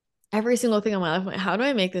every single thing in my life, like, how do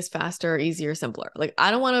I make this faster, easier, simpler? Like I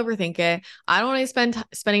don't want to overthink it. I don't want to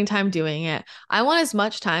spending time doing it. I want as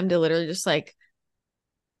much time to literally just like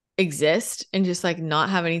exist and just like not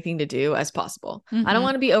have anything to do as possible. I don't Hmm.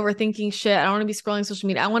 want to be overthinking shit. I don't want to be scrolling social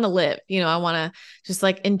media. I want to live, I want to just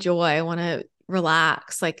like enjoy. I want to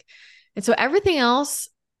relax. Like, and so everything else,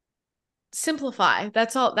 simplify.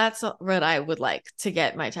 That's what I would like to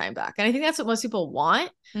get my time back. And I think that's what most people want,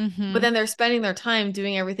 but Hmm. then they're spending their time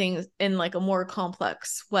doing everything in like a more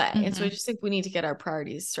complex way. And so I Hmm. just think we need to get our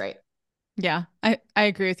priorities straight. Yeah, I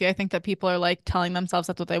agree with you. I think that people are like telling themselves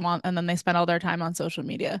that's what they want, and then they spend all their time on social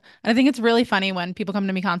media. And I think it's really funny when people come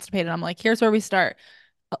to me constipated. I'm like, here's where we start.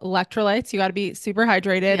 Electrolytes, you got to be super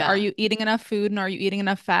hydrated. Are Yeah. you eating enough food and are you eating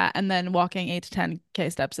enough fat? And then walking 8 to 10K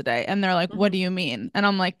steps a day. And they're like, what do Mhm. you mean? And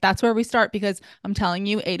I'm like, that's where we start because I'm telling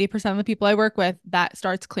you, 80% of the people I work with, that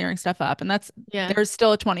starts clearing stuff up. And Yeah. there's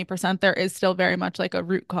still a 20%. There is still very much like a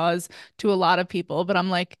root cause to a lot of people. But I'm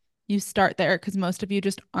like, you start there because most of you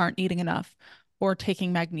just aren't eating enough or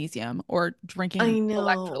taking magnesium or I drinking know.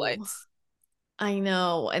 electrolytes. I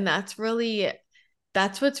know. And that's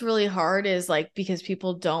what's really hard is like because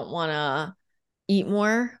people don't want to eat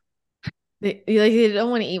more. They don't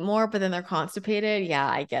want to eat more, but then they're constipated. Yeah,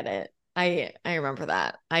 I get it. I remember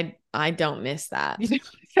that. I don't miss that.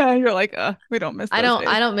 Yeah, you're like, we don't miss those days.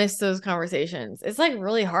 I don't miss those conversations. It's like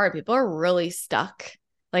really hard. People are really stuck.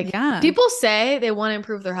 Like Yeah. people say they want to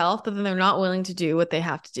improve their health, but then they're not willing to do what they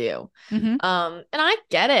have to do. Hmm. And I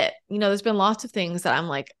get it. There's been lots of things that I'm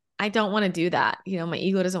like, I don't want to do that. My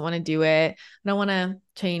ego doesn't want to do it. I don't want to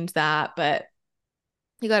change that, but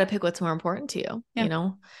you got to pick what's more important to you,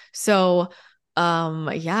 Yeah. So,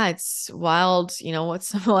 yeah, it's wild, what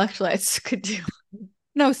some electrolytes could do.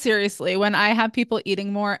 No, seriously, when I have people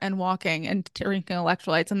eating more and walking and drinking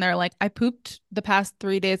electrolytes, and they're like, I pooped the past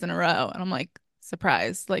 3 days in a row. And I'm like,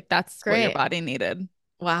 surprise. Like, that's what your Great. body needed.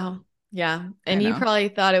 Wow. Yeah. I And you know. probably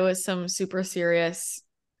thought it was some super serious,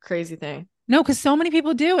 crazy thing. No, because so many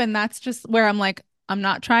people do. And that's just where I'm like, I'm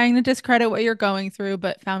not trying to discredit what you're going through,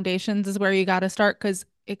 but foundations is where you got to start because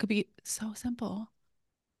it could be so simple.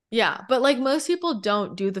 Yeah. But like most people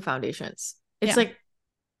don't do the foundations. It's Yeah. like,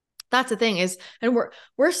 that's the thing is, and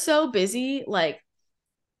we're so busy, like,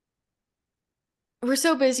 we're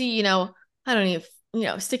so busy, I don't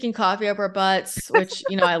even, sticking coffee up our butts, which,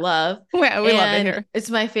 I love. Yeah, we love it And here. it's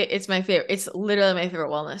my favorite. It's literally my favorite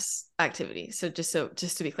wellness activity. So just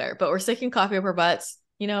to be clear, but we're sticking coffee up our butts,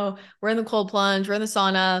 we're in the cold plunge, we're in the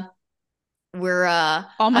sauna, we're All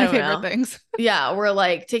I my don't favorite know. things. Yeah, we're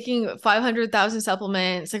like taking 500,000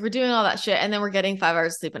 supplements, like we're doing all that shit, and then we're getting 5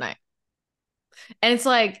 hours of sleep a night. And it's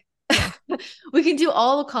like Yeah. we can do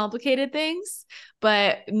all the complicated things,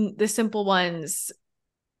 but the simple ones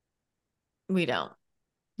we don't.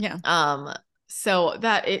 Yeah. Um, so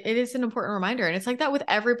that it is an important reminder. And it's like that with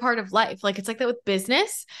every part of life. Like it's like that with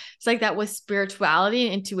business. It's like that with spirituality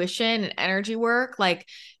and intuition and energy work. Like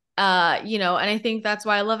and I think that's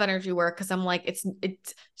why I love energy work because I'm like, it's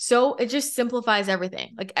so it just simplifies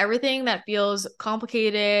everything. Like everything that feels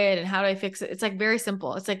complicated and how do I fix it? It's like very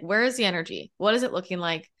simple. It's like, where is the energy? What is it looking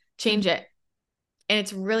like? Change it. And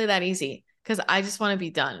it's really that easy because I just want to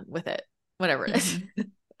be done with it, whatever it is.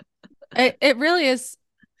 Mm-hmm. It really is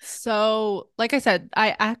so, like I said,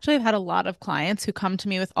 I actually have had a lot of clients who come to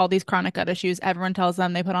me with all these chronic gut issues. Everyone tells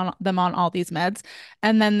them they put on them on all these meds,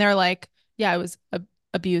 and then they're like, "Yeah, I was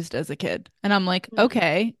abused as a kid." And I'm like, Mm,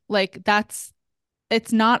 "Okay, like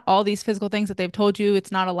it's not all these physical things that they've told you.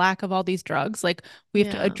 It's not a lack of all these drugs. Like we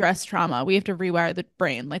have to yeah. address trauma. We have to rewire the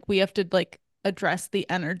brain. Like we have to like address the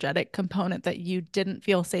energetic component that you didn't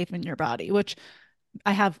feel safe in your body, which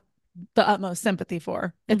I have the utmost sympathy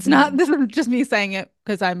for. It's not, Hmm. this is just me saying it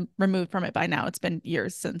because I'm removed from it by now. It's been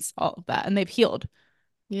years since all of that. And they've healed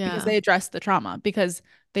because Yeah. they addressed the trauma, because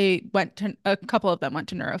a couple of them went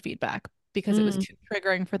to neurofeedback because it was Mm, too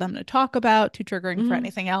triggering for them to talk about, too triggering for hmm.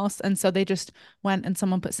 anything else. And so they just went and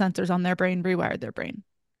someone put sensors on their brain, rewired their brain.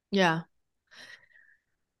 Yeah.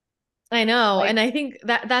 I know. Like, And I think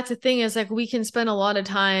that that's the thing is like we can spend a lot of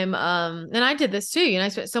time and I did this too, I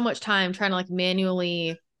spent so much time trying to like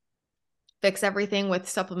manually fix everything with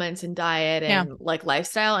supplements and diet yeah. and like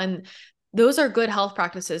lifestyle and those are good health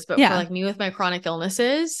practices, but for Yeah. like me with my chronic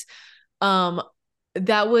illnesses, um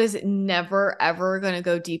that was never ever going to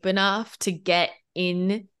go deep enough to get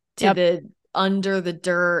into Yep. under the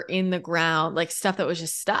dirt, in the ground, like stuff that was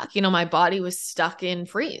just stuck. My body was stuck in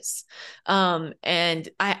freeze. And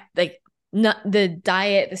I like not the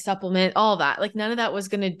diet, the supplement, all that, like none of that was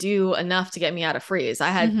going to do enough to get me out of freeze. I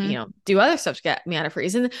had, Mm-hmm. do other stuff to get me out of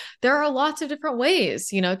freeze. And there are lots of different ways,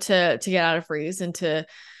 to get out of freeze and to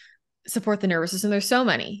support the nervous system. There's so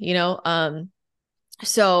many,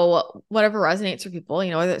 so whatever resonates for people,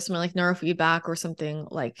 whether it's something like neurofeedback or something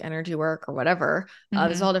like energy work or whatever,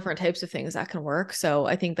 there's Mm-hmm. all different types of things that can work. So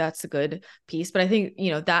I think that's a good piece, but I think,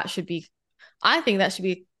 I think that should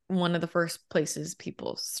be one of the first places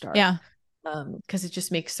people start. Yeah. Because it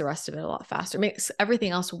just makes the rest of it a lot faster, it makes everything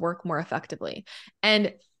else work more effectively.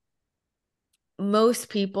 And most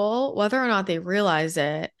people, whether or not they realize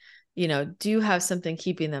it, do have something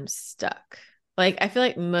keeping them stuck. Like, I feel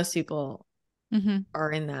like most people Mm-hmm. are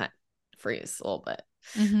in that freeze a little bit.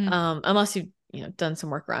 Mm-hmm. Unless you've, done some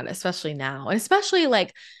work around it, especially now. And especially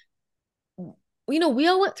like, we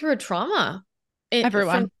all went through a trauma from,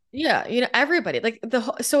 Everyone. yeah, everybody, like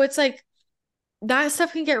so it's like that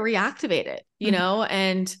stuff can get reactivated, Mm-hmm.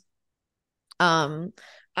 and um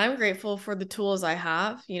I'm grateful for the tools I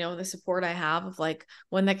have, the support I have of like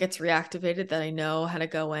when that gets reactivated, that I know how to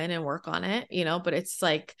go in and work on it, but it's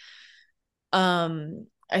like,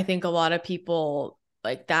 I think a lot of people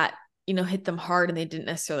like that, hit them hard and they didn't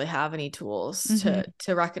necessarily have any tools Mm-hmm.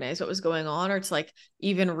 to recognize what was going on, or to like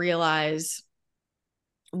even realize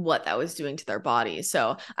what that was doing to their body.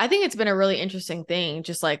 So I think it's been a really interesting thing,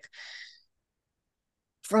 just like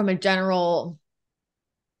from a general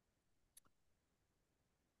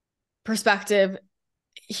perspective,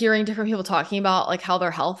 hearing different people talking about like how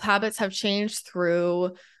their health habits have changed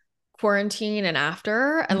through quarantine and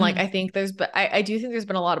after. And like, Mm-hmm. I think I do think there's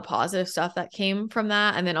been a lot of positive stuff that came from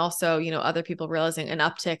that. And then also, other people realizing an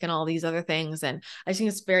uptick and all these other things. And I think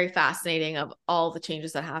it's very fascinating of all the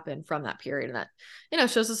changes that happened from that period. And that,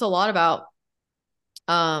 shows us a lot about,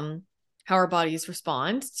 how our bodies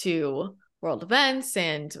respond to world events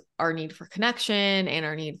and our need for connection and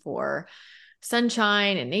our need for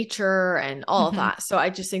sunshine and nature and all of Mm-hmm. that. So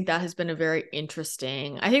I just think that has been a very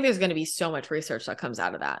interesting, I think there's going to be so much research that comes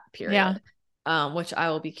out of that Yeah, period, which I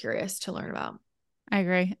will be curious to learn about. I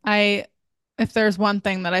agree. If there's one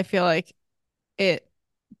thing that I feel like it,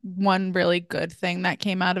 one really good thing that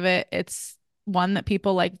came out of it, it's one that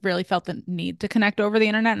people like really felt the need to connect over the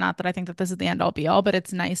internet. Not that I think that this is the end all be all, but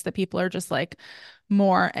it's nice that people are just like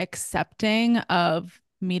more accepting of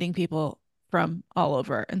meeting people from all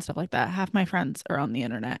over and stuff like that. Half my friends are on the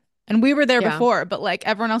internet. And we were there Yeah. before, but like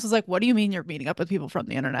everyone else is like, what do you mean you're meeting up with people from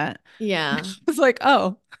the internet? Yeah. It's like,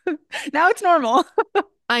 oh, now it's normal.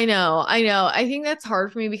 I know. I know. I think that's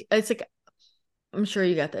hard for me. It's like, I'm sure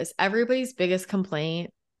you get this. Everybody's biggest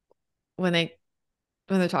complaint when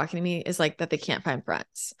they're talking to me is like that they can't find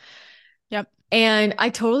friends. Yep. And I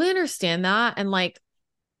totally understand that. And like,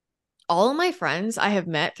 all of my friends I have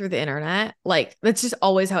met through the internet, like that's just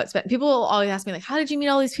always how it's been. People will always ask me, like, how did you meet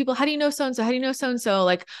all these people? How do you know so and so? How do you know so and so?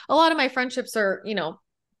 Like a lot of my friendships are,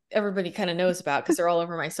 everybody kind of knows about because they're all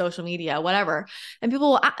over my social media, whatever. And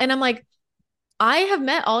and I'm like, I have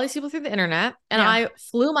met all these people through the internet and Yeah. I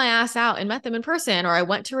flew my ass out and met them in person, or I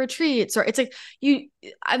went to retreats, or it's like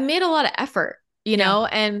I've made a lot of effort, Yeah.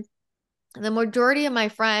 and the majority of my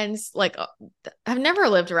friends like have never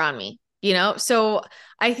lived around me, so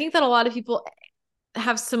I think that a lot of people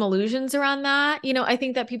have some illusions around that. I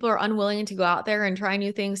think that people are unwilling to go out there and try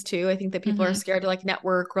new things too. I think that people are Hmm. scared to like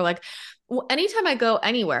network, or like anytime I go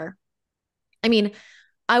anywhere, I mean,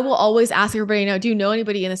 I will always ask everybody, do you know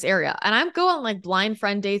anybody in this area? And I'm going like blind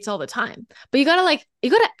friend dates all the time. But you gotta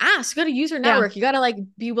ask, you gotta use your Yeah. network. You gotta like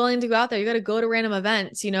be willing to go out there. You gotta go to random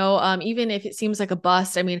events, even if it seems like a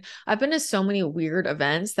bust. I mean, I've been to so many weird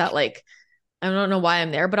events that like I don't know why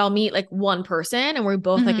I'm there, but I'll meet like one person and we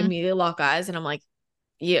both like Hmm. immediately lock eyes and I'm like,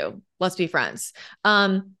 let's be friends.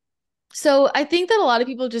 So I think that a lot of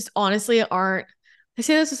people just honestly aren't, I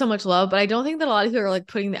say this with so much love, but I don't think that a lot of people are like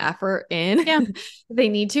putting the effort in Yeah. they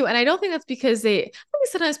need to. And I don't think that's because I think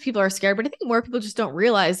sometimes people are scared, but I think more people just don't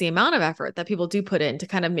realize the amount of effort that people do put in to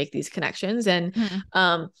kind of make these connections. And, Hmm.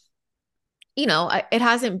 um,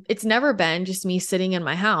 it's never been just me sitting in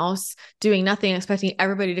my house doing nothing, expecting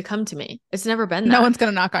everybody to come to me. It's never been No that. one's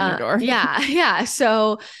gonna knock on your door. Yeah. Yeah.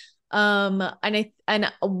 So,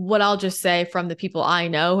 and what I'll just say from the people I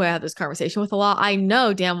know who I have this conversation with a lot, I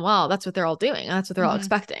know damn well that's what they're all doing. That's what they're all Hmm.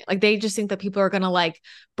 expecting. Like they just think that people are going to like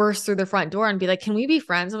burst through their front door and be like, can we be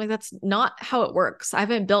friends? I'm like, that's not how it works. I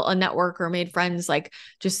haven't built a network or made friends like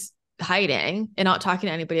just hiding and not talking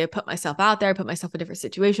to anybody. I put myself out there. I put myself in different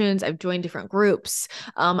situations. I've joined different groups.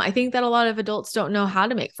 I think that a lot of adults don't know how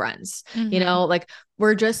to make friends, Hmm. like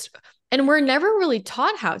we're just, And we're never really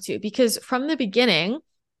taught how to, because from the beginning,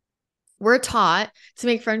 we're taught to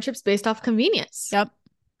make friendships based off convenience. Yep.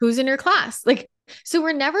 Who's in your class? Like, so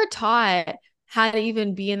we're never taught how to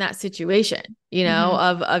even be in that situation,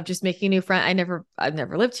 Mm-hmm. of just making a new friend. I've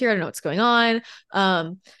never lived here. I don't know what's going on.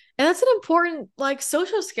 And that's an important like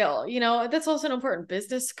social skill, that's also an important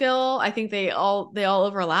business skill. I think they all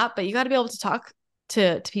overlap, but you got to be able to talk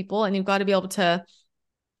to people, and you've got to be able to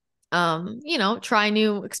try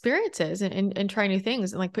new experiences and try new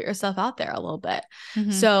things and like put yourself out there a little bit.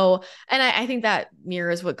 Mm-hmm. So, and I think that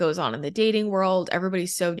mirrors what goes on in the dating world.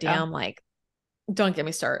 Everybody's so Yeah. damn like, don't get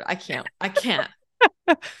me started. I can't.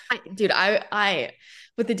 Dude, I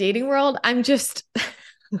with the dating world, I'm just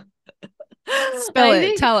and Spill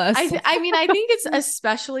it. Tell us. I mean, I think it's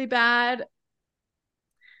especially bad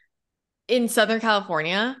in Southern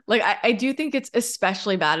California. Like I do think it's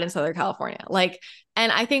especially bad in Southern California. Like,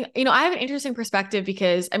 and I think, I have an interesting perspective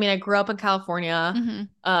because I mean, I grew up in California,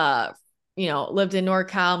 Mm-hmm. lived in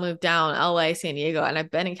NorCal, moved down LA, San Diego, and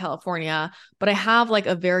I've been in California, but I have like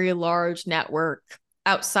a very large network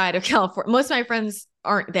outside of California. Most of my friends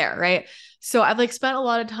aren't there, right? So I've like spent a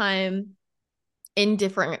lot of time in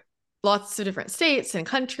lots of different states and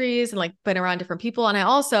countries and like been around different people. And I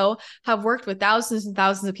also have worked with thousands and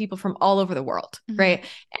thousands of people from all over the world. Mm-hmm. Right.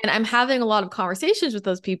 And I'm having a lot of conversations with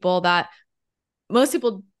those people that most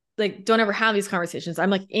people like don't ever have these conversations. I'm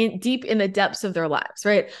like deep in the depths of their lives.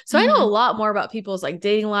 Right. So I know Mm-hmm. a lot more about people's like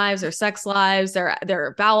dating lives, their sex lives,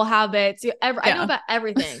 their bowel habits. I know Yeah. about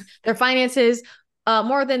everything, their finances,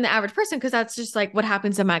 more than the average person, because that's just like what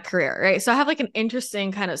happens in my career, right? So I have like an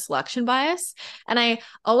interesting kind of selection bias, and I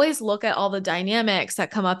always look at all the dynamics that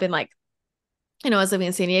come up in like, I was living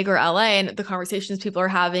in San Diego or LA, and the conversations people are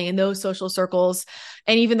having in those social circles,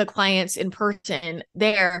 and even the clients in person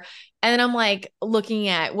there. And then I'm like looking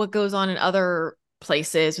at what goes on in other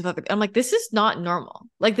places with other, I'm like, this is not normal.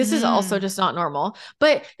 Like, this is also Mm-hmm. just not normal.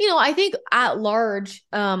 But, I think at large,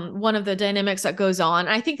 one of the dynamics that goes on,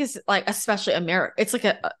 and I think is like, especially America, it's like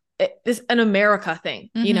this an America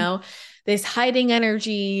thing, Mm-hmm. this hiding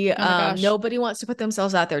energy. Oh my gosh. Nobody wants to put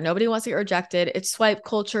themselves out there. Nobody wants to get rejected. It's swipe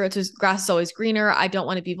culture. It's just grass is always greener. I don't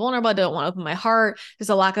want to be vulnerable. I don't want to open my heart. There's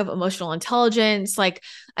a lack of emotional intelligence. Like,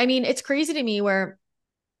 I mean, it's crazy to me where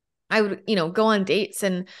I would, go on dates,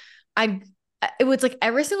 and I, it was like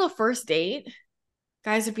every single first date,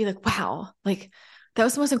 guys would be like, wow, like that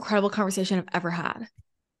was the most incredible conversation I've ever had.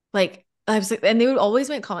 Like, I was like, and they would always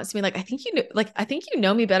make comments to me like, I think you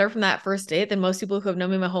know me better from that first date than most people who have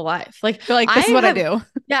known me my whole life. Like, You're like, I this is what I have, do.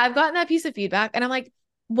 yeah, I've gotten that piece of feedback, and I'm like,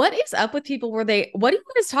 what is up with people where what do you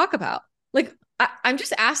want to talk about? Like, I'm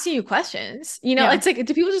just asking you questions. Yeah. It's like,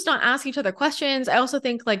 do people just not ask each other questions? I also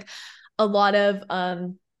think like a lot of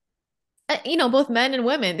both men and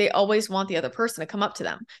women, they always want the other person to come up to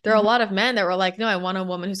them. There are a Mm-hmm. lot of men that were like, no, I want a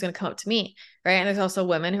woman who's going to come up to me. Right. And there's also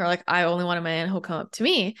women who are like, I only want a man who'll come up to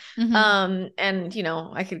me. Mm-hmm.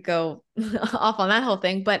 And I could go off on that whole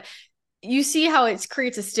thing, but you see how it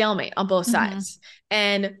creates a stalemate on both Mm-hmm. sides.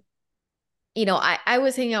 And, I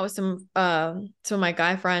was hanging out with some of my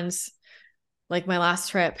guy friends, like my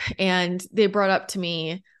last trip, and they brought up to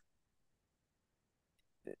me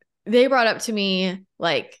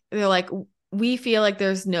like, they're like, we feel like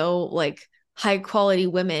there's no like high quality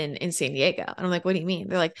women in San Diego. And I'm like, what do you mean?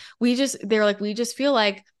 They're like, we just feel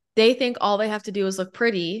like they think all they have to do is look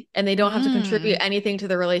pretty, and they don't have to contribute Mm. anything to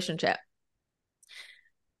the relationship.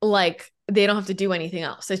 Like, they don't have to do anything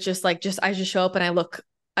else. It's just like, I just show up and I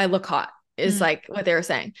look hot is Mm. like what they were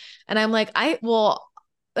saying. And I'm like, well,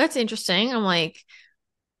 that's interesting. I'm like,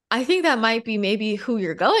 I think that might be maybe who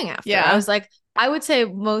you're going after. I Yeah. was like, I would say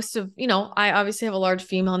most of, I obviously have a large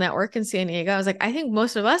female network in San Diego. I was like, I think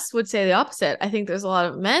most of us would say the opposite. I think there's a lot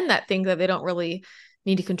of men that think that they don't really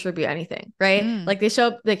need to contribute anything, right? Mm. Like, they show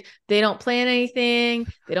up, like they don't plan anything,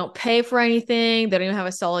 they don't pay for anything, they don't even have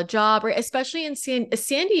a solid job, right? Especially in San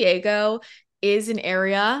Diego is an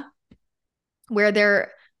area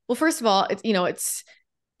where well, first of all, it,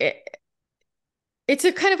 it's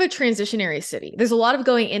a kind of a transitionary city. There's a lot of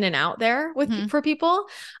going in and out there Mm-hmm. for people.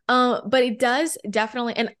 But it does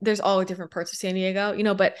definitely, and there's all different parts of San Diego,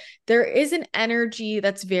 but there is an energy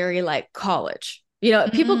that's very like college.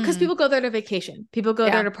 Because Mm. people go there to vacation, people go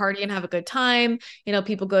there Yeah. to party and have a good time.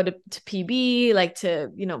 People go to PB, like to,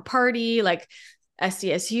 party, like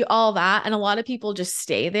SDSU, all that. And a lot of people just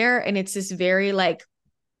stay there. And it's this very like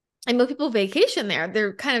and most people vacation there.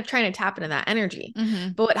 They're kind of trying to tap into that energy. Mm-hmm.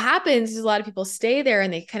 But what happens is a lot of people stay there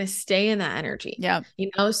and they kind of stay in that energy, Yeah.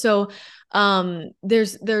 So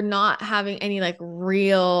they're not having any like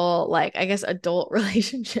real, like, I guess, adult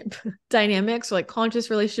relationship dynamics, or like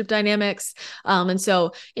conscious relationship dynamics. And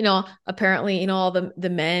so, apparently, all the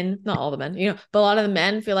men, not all the men, but a lot of the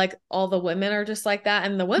men feel like all the women are just like that.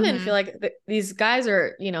 And the women Mm-hmm. feel like these guys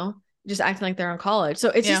are, just acting like they're in college. So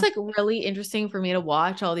it's just Yeah. like really interesting for me to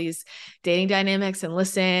watch all these dating dynamics and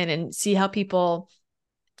listen and see how people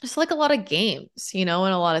just like a lot of games, and a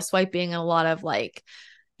lot of swiping and a lot of like,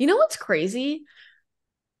 what's crazy?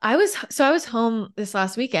 I was home this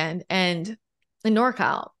last weekend and in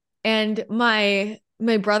NorCal, and my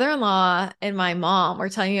brother-in-law and my mom were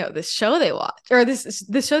telling me about this show they watch, or this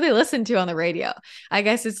show they listen to on the radio. I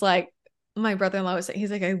guess it's like, my brother-in-law was saying, he's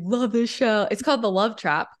like, I love this show. It's called The Love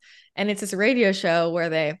Trap, and it's this radio show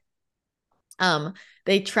where um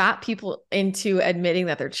they trap people into admitting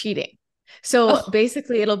that they're cheating. So Oh.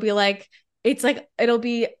 basically it'll be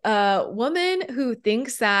a woman who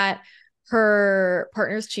thinks that her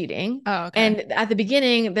partner's cheating. Oh, okay. And at the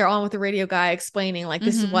beginning, they're on with the radio guy explaining, like,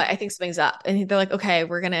 this is Mm-hmm. what I think something's up. And they're like, okay,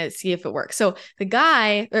 we're gonna see if it works. So the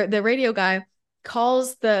guy, or the radio guy,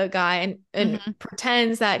 calls the guy and Mm-hmm.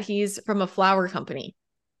 pretends that he's from a flower company.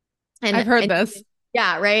 I've And heard and this.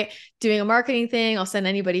 yeah, right. Doing a marketing thing. I'll send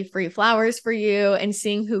anybody free flowers for you, and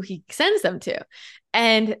seeing who he sends them to.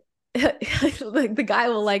 And like the guy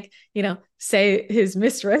will, like, say his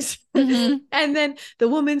mistress. Mm-hmm. And then the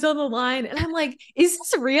woman's on the line. And I'm like, is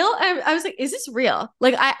this real? I was like, is this real?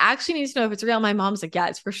 Like, I actually need to know if it's real. My mom's like, yeah,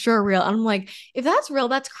 it's for sure real. And I'm like, if that's real,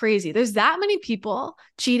 that's crazy. There's that many people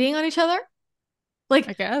cheating on each other. I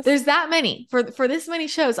Like, guess. there's that many for this many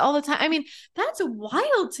shows all the time. I mean, that's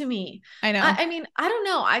wild to me. I I, know. I mean, I don't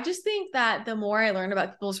know. I just think that the more I learn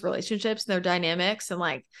about people's relationships and their dynamics, and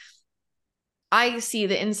like, I see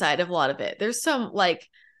the inside of a lot of it. There's some like,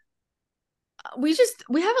 we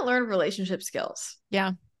haven't learned relationship skills.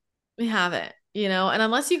 Yeah. We haven't, and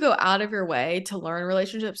unless you go out of your way to learn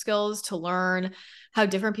relationship skills, to learn how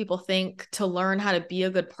different people think, to learn how to be a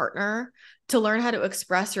good partner, to learn how to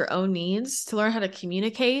express your own needs, to learn how to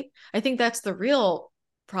communicate. I think that's the real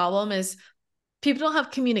problem, is people don't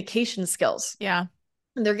have communication skills. Yeah.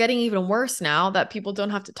 And they're getting even worse now that people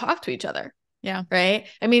don't have to talk to each other. Yeah. Right.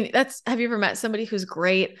 I mean, have you ever met somebody who's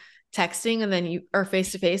great texting and then you are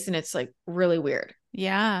face to face and it's like really weird?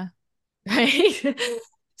 Yeah. Right.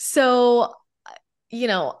 So,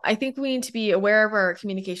 I think we need to be aware of our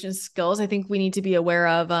communication skills. I think we need to be aware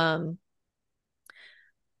of,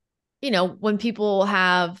 when people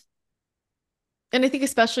have, and I think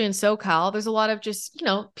especially in SoCal, there's a lot of just,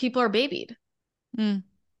 people are babied. Mm.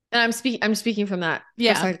 And I'm speaking from that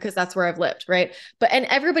Yeah. perspective because that's where I've lived, right? But and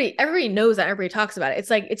everybody knows that, everybody talks about it. It's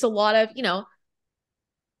like it's a lot of,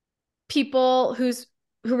 people who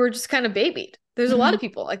were just kind of babied. There's a lot Mm-hmm. of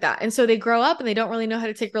people like that. And so they grow up and they don't really know how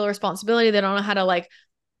to take real responsibility. They don't know how to like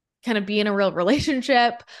kind of be in a real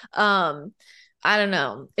relationship. I don't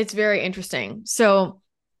know. It's very interesting. So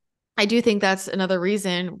I do think that's another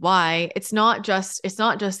reason why it's not just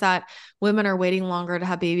that women are waiting longer to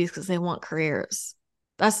have babies because they want careers.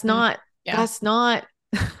 That's Mm. not Yeah. that's not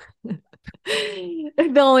the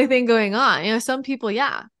only thing going on. Some people,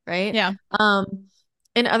 yeah, right? Yeah. Um,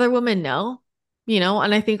 and other women, no,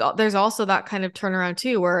 and I think there's also that kind of turnaround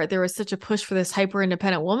too, where there was such a push for this hyper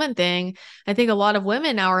independent woman thing. I think a lot of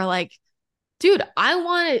women now are like, dude, I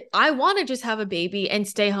want to just have a baby and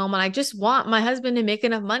stay home. And I just want my husband to make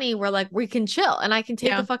enough money where like we can chill and I can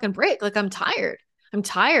take a Yeah. fucking break. Like, I'm tired. I'm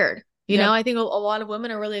tired. Yep. I think a lot of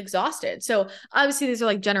women are really exhausted. So obviously these are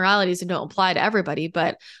like generalities and don't apply to everybody,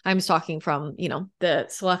 but I'm just talking from, the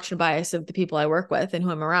selection bias of the people I work with and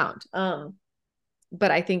who I'm around.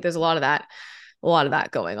 But I think there's a lot of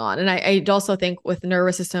that going on. And I also think with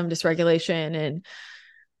nervous system dysregulation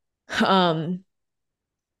and um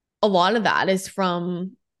a lot of that is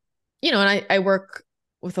from, and I work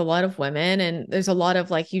with a lot of women, and there's a lot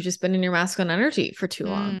of like, you've just been in your masculine energy for too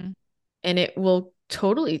long, Mm. and it will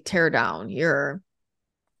totally tear down your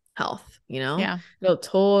health, Yeah. it'll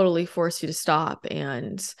totally force you to stop,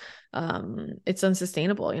 and it's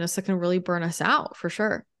unsustainable, so it can really burn us out for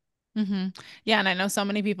sure. Mm-hmm. Yeah, and I know so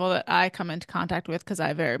many people that I come into contact with because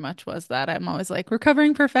I very much was that. I'm always like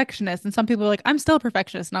recovering perfectionist, and some people are like, I'm still a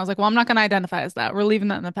perfectionist, and I was like, well, I'm not going to identify as that. We're leaving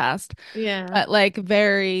that in the past. Yeah. But like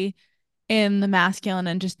very in the masculine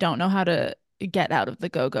and just don't know how to get out of the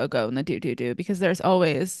go, go, go and the do, do, do because there's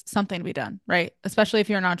always something to be done, right? Especially if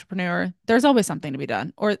you're an entrepreneur, there's always something to be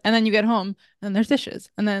done. And then you get home and then there's dishes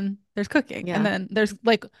and then there's cooking and Yeah. then there's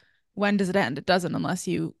like, when does it end? It doesn't unless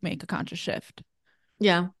you make a conscious shift.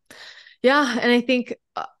 Yeah. Yeah. And I think,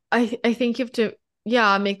 I think you have to,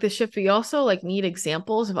 yeah, make the shift, but you also like need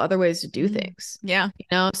examples of other ways to do Mm. things, Yeah. you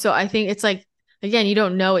know? So I think it's like, again, you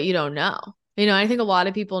don't know what you don't know. You know, I think a lot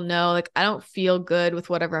of people know, like, I don't feel good with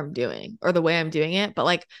whatever I'm doing or the way I'm doing it, but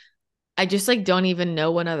like, I just like don't even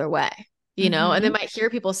know one other way, you know? And Mm-hmm. then might hear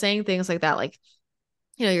people saying things like that, like,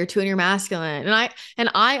 you know, you're too in your masculine. And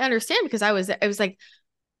I understand because I was like,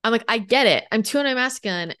 I'm like, I get it. I'm too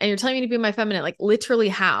masculine and you're telling me to be my feminine. Like literally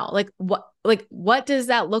how? Like what does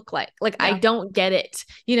that look like? Like I Yeah. don't get it.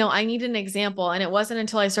 You know, I need an example. And it wasn't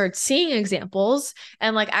until I started seeing examples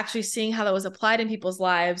and like actually seeing how that was applied in people's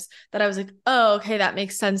lives that I was like, oh, okay, that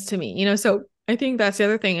makes sense to me. You know, so I think that's the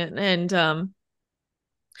other thing. And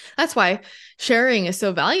that's why sharing is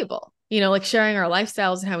so valuable. You know, like sharing our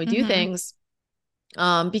lifestyles and how we do Mm-hmm. things.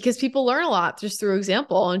 Because people learn a lot just through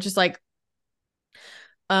example and just like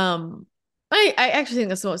um, I actually think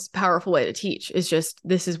that's the most powerful way to teach is just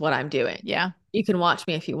this is what I'm doing. Yeah. You can watch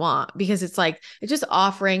me if you want because it's like it's just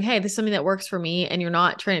offering, hey, this is something that works for me, and you're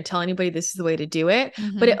not trying to tell anybody this is the way to do it, but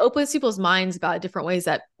Mm-hmm. it opens people's minds about different ways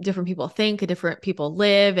that different people think, different people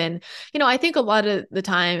live, and you know, I think a lot of the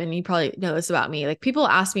time, and you probably know this about me, like people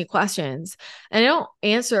ask me questions and I don't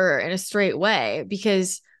answer in a straight way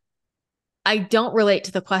because I don't relate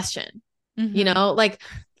to the question. You Mm-hmm. know, like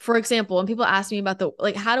for example, when people ask me about the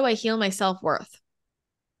like, how do I heal my self-worth?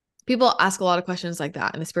 People ask a lot of questions like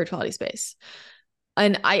that in the spirituality space.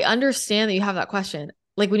 And I understand that you have that question.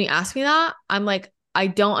 Like when you ask me that, I'm like, I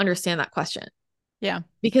don't understand that question Yeah.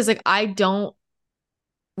 because like I don't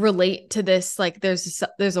relate to this. Like there's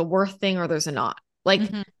a worth thing or there's a not. Like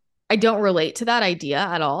Mm-hmm. I don't relate to that idea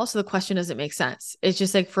at all. So the question doesn't make sense. It's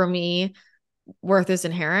just like for me, worth is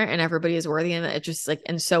inherent and everybody is worthy and it just like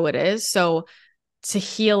and so it is. So to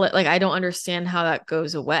heal it, like I don't understand how that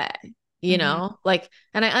goes away, you Mm-hmm. know? Like,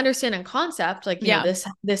 and I understand in concept, like, you know, Yeah.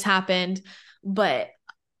 this happened, but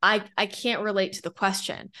I can't relate to the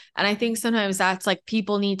question. And I think sometimes that's like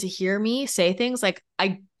people need to hear me say things like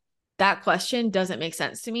I that question doesn't make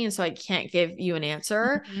sense to me. And so I can't give you an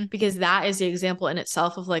answer Mm-hmm. because that is the example in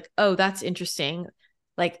itself of like, oh, that's interesting.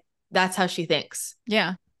 Like that's how she thinks.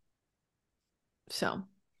 Yeah. So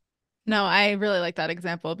No, I really like that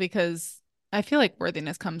example because I feel like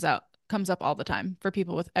worthiness comes up all the time for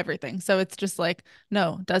people with everything. So it's just like,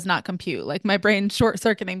 no, does not compute. Like my brain's short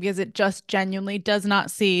circuiting because it just genuinely does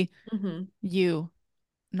not see mhm. you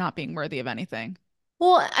not being worthy of anything.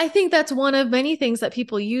 Well, I think that's one of many things that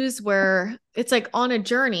people use where it's like on a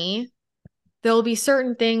journey, there'll be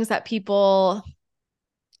certain things that people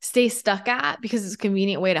stay stuck at because it's a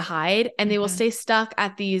convenient way to hide. And they will Hmm. stay stuck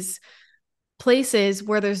at these places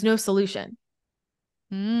where there's no solution.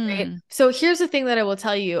 Right. Mm. So here's the thing that I will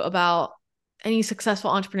tell you about any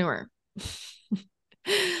successful entrepreneur.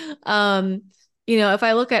 um, you know, if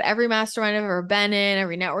I look at every mastermind I've ever been in,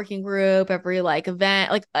 every networking group, every like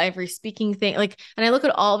event, like every speaking thing, like, and I look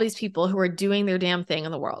at all these people who are doing their damn thing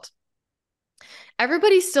in the world.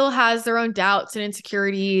 Everybody still has their own doubts and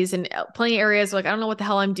insecurities and plenty of areas like I don't know what the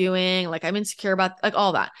hell I'm doing, like I'm insecure about like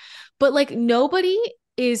all that. But like nobody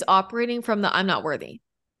is operating from the I'm not worthy.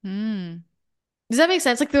 Mm. Does that make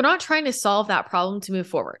sense? Like they're not trying to solve that problem to move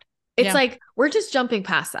forward. It's Yeah. like we're just jumping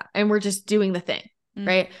past that and we're just doing the thing, Mm.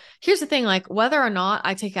 right? Here's the thing, like whether or not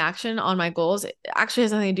I take action on my goals, it actually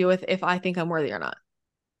has nothing to do with if I think I'm worthy or not.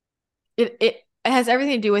 It has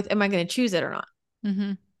everything to do with am I going to choose it or not?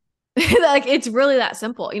 Hmm. Like it's really that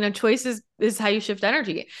simple. You know, choice is how you shift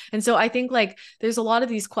energy. And so I think like there's a lot of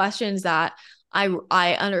these questions that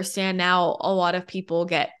I understand now a lot of people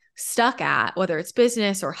get stuck at, whether it's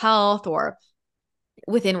business or health or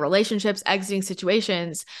within relationships, exiting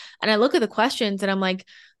situations. And I look at the questions and I'm like,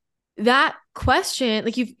 that question,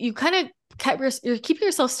 like you kind of you're keeping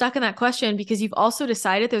yourself stuck in that question because you've also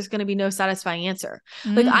decided there's going to be no satisfying answer.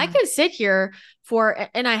 Like I Mm. could sit here for,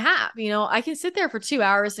 and I have, you know, I can sit there for 2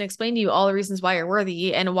 hours and explain to you all the reasons why you're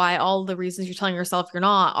worthy and why all the reasons you're telling yourself you're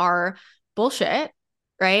not are bullshit,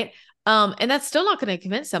 right? And that's still not going to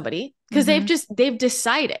convince somebody because Hmm. they've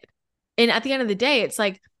decided. And at the end of the day, it's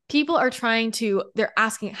like people are they're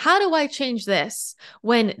asking, how do I change this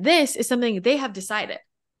when this is something they have decided?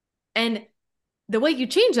 And the way you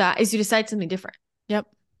change that is you decide something different, Yep.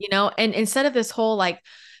 you know? And instead of this whole like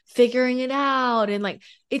figuring it out and like,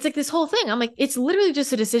 it's like this whole thing. I'm like, it's literally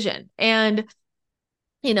just a decision. And,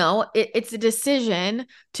 you know, it's a decision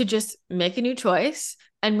to just make a new choice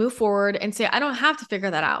and move forward and say, I don't have to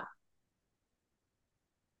figure that out.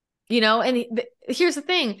 You know, and here's the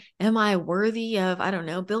thing. Am I worthy of, I don't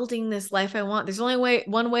know, building this life I want? There's only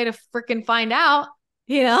one way to freaking find out,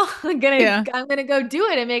 Yeah. I'm gonna go do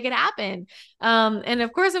it and make it happen. And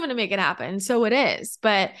of course I'm gonna make it happen. So it is.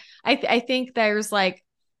 But I think there's like,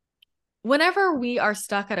 whenever we are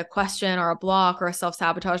stuck at a question or a block or a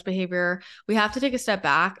self-sabotage behavior, we have to take a step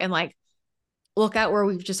back and like look at where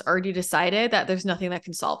we've just already decided that there's nothing that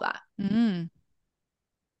can solve that. Mm.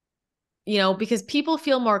 Because people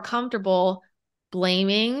feel more comfortable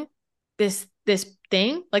blaming this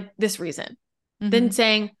thing, like this reason, than Hmm.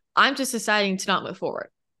 saying, I'm just deciding to not move forward.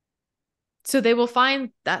 So they will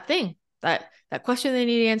find that thing, that question they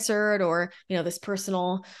need answered, or, this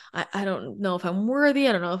personal, I don't know if I'm worthy.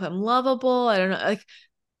 I don't know if I'm lovable. I don't know. Like,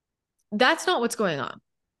 that's not what's going on.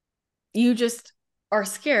 You just are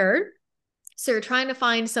scared. So you're trying to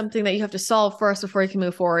find something that you have to solve first before you can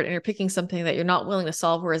move forward. And you're picking something that you're not willing to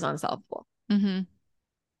solve or is unsolvable. Hmm.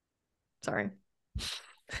 Sorry.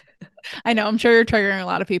 I know, I'm sure you're triggering a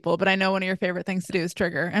lot of people, but I know one of your favorite things to do is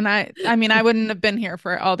trigger. And I mean, I wouldn't have been here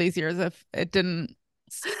for all these years if it didn't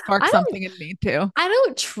spark I don't something in me too. I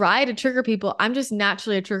don't try to trigger people. I'm just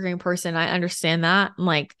naturally a triggering person. I understand that.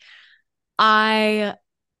 Like, I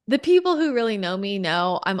the people who really know me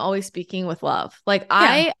know I'm always speaking with love. Like,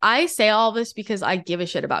 Yeah. I say all this because I give a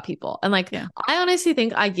shit about people. And like, Yeah. I honestly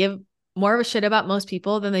think I give more of a shit about most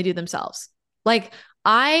people than they do themselves. Like,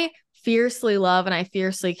 I fiercely love and I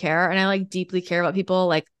fiercely care, and I like deeply care about people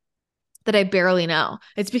like that I barely know.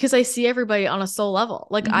 It's because I see everybody on a soul level.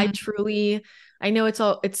 Like, Hmm. I know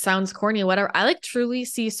it sounds corny, whatever. I like truly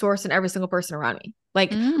see source in every single person around me. Like,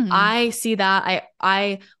 Mm. I see that.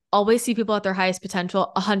 I always see people at their highest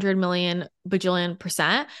potential, 100 million bajillion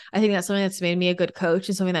 %. I think that's something that's made me a good coach,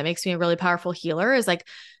 and something that makes me a really powerful healer is like,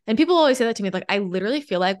 and people always say that to me. Like, I literally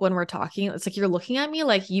feel like when we're talking, it's like you're looking at me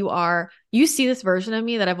like you see this version of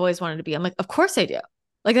me that I've always wanted to be. I'm like, of course I do.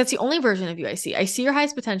 Like, that's the only version of you I see. I see your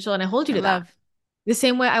highest potential and I hold you I to that. love. The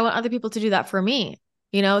same way I want other people to do that for me.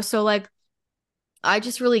 So like, I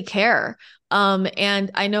just really care.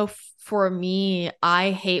 And I know for me,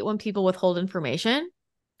 I hate when people withhold information,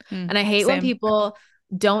 Mm. and I hate when Same. people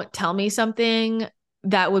don't tell me something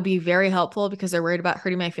that would be very helpful because they're worried about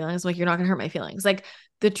hurting my feelings. I'm like, you're not going to hurt my feelings. Like,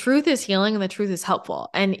 the truth is healing and the truth is helpful.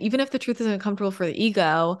 And even if the truth isn't comfortable for the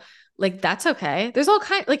ego, like, that's okay. There's all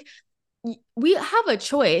kind like we have a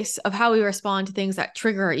choice of how we respond to things that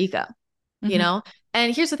trigger our ego, you Hmm. know?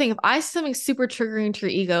 And here's the thing, if I see something super triggering to your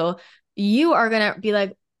ego, you are going to be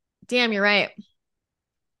like, damn, you're right.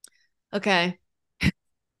 Okay.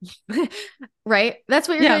 Right? That's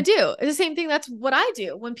what you're Yeah. going to do. It's the same thing. That's what I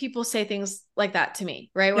do when people say things like that to me,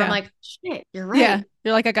 right? Where I'm Yeah. like, shit, you're Yeah. right.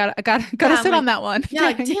 You're like, I gotta Yeah. I'm sit on like, that one. yeah,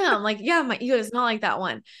 like, Dang. damn, like, yeah, my ego is not like that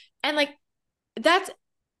one. And like, that's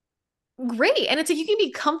great. And it's like, you can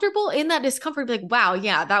be comfortable in that discomfort, be like, wow,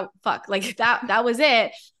 yeah, that fuck, like that was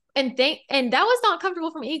it. And that was not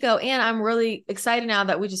comfortable from ego. And I'm really excited now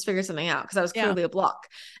that we just figured something out, because that was Yeah. clearly a block,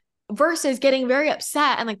 versus getting very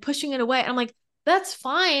upset and like pushing it away. And I'm like, that's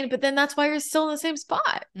fine, but then that's why you're still in the same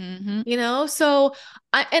spot, Hmm. So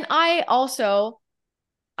I also,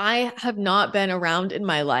 I have not been around in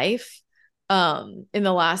my life in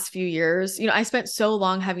the last few years. I spent so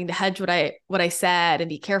long having to hedge what I said and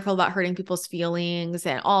be careful about hurting people's feelings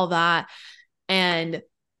and all that. And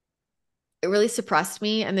it really suppressed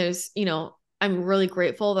me. And I'm really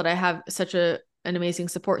grateful that I have such an amazing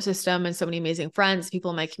support system and so many amazing friends, people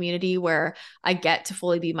in my community, where I get to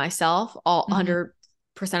fully be myself all Hmm.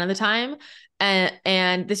 100% of the time.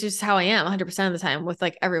 And this is how I am 100% of the time with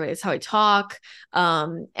like everybody. It's how I talk.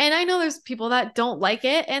 And I know there's people that don't like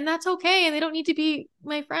it, and that's okay. And they don't need to be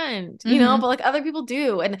my friend, Hmm. but like other people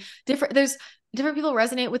do. And there's different people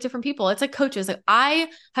resonate with different people. It's like coaches. Like,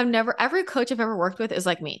 every coach I've ever worked with is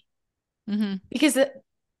like me, Hmm.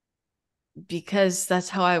 because that's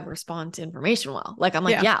how I respond to information well. Like, I'm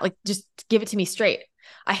like, Yeah. yeah, like, just give it to me straight.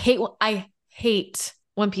 I hate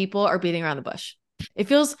when people are beating around the bush. It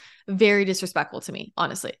feels very disrespectful to me,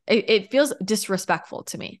 honestly. It feels disrespectful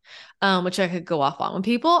to me, which I could go off on. When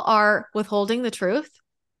people are withholding the truth,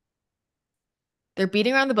 they're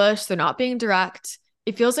beating around the bush, they're not being direct.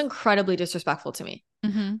 It feels incredibly disrespectful to me.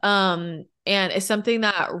 Hmm. And it's something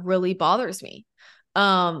that really bothers me.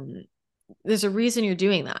 Um, there's a reason you're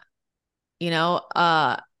doing that,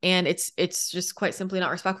 and it's just quite simply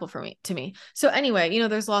not respectful to me. So anyway,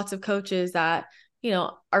 there's lots of coaches that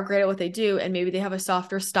are great at what they do, and maybe they have a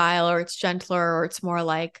softer style, or it's gentler, or it's more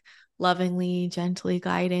like lovingly, gently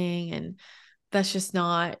guiding, and that's just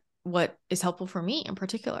not what is helpful for me in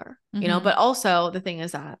particular. Hmm. But also, the thing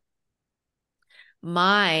is that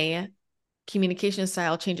my communication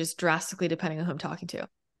style changes drastically depending on who I'm talking to,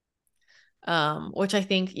 which I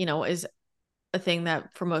think is a thing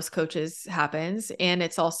that for most coaches happens. And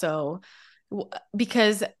it's also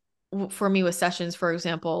because for me with sessions, for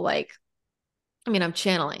example, like, I mean, I'm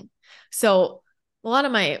channeling. So a lot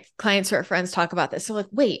of my clients or friends talk about this. So like,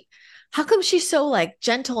 wait, how come she's so like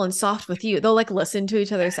gentle and soft with you? They'll like listen to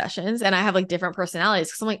each other's sessions and I have like different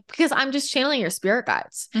personalities. Cause I'm like, because I'm just channeling your spirit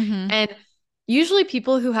guides. Mm-hmm. And usually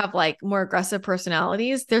people who have like more aggressive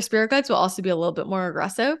personalities, their spirit guides will also be a little bit more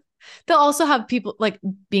aggressive. They'll also have people like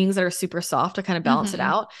beings that are super soft to kind of balance it Mm-hmm.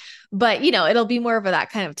 out. But you know, it'll be more of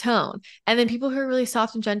that kind of tone. And then people who are really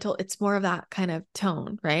soft and gentle, it's more of that kind of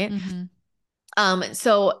tone, right? Mm-hmm.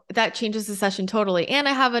 So that changes the session totally. And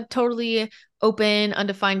I have a totally open,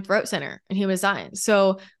 undefined throat center in human design.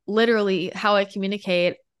 So literally how I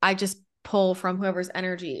communicate, I just pull from whoever's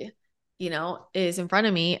energy, is in front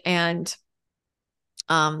of me. And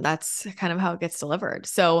that's kind of how it gets delivered.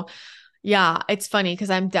 So yeah, it's funny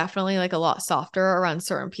because I'm definitely like a lot softer around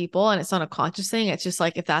certain people and it's not a conscious thing. It's just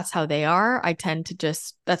like if that's how they are, I tend to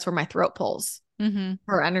just that's where my throat pulls Mm-hmm.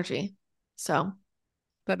 for energy. So,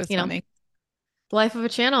 That is you know, funny. life of a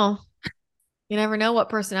channel. You never know what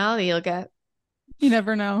personality you'll get. You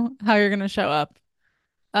never know how you're gonna show up.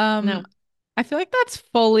 No, Um, I feel like that's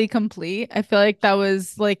fully complete. I feel like that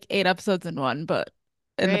was like 8 episodes in one, but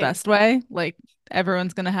in the great. best way. Like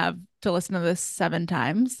everyone's gonna have to listen to this 7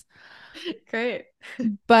 times. Great.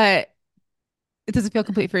 But it doesn't feel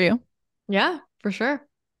complete for you. Yeah, for sure.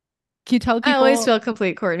 Can you tell I always people, feel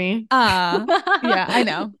complete, Courtney. yeah, I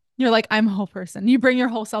know. You're like, I'm a whole person. You bring your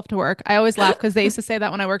whole self to work. I always laugh because they used to say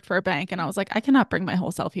that when I worked for a bank, and I was like, I cannot bring my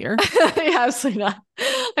whole self here. Yeah, absolutely not.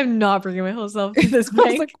 I'm not bringing my whole self I to this was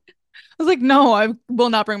bank. like, no, I will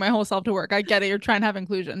not bring my whole self to work. I get it. You're trying to have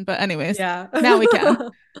inclusion. But anyways, Yeah. now we can.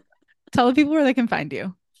 Tell the people where they can find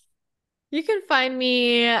you. You can find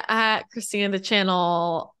me at Christina the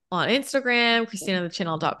Channel on Instagram,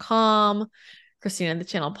 ChristinaTheChannel.com, Christina the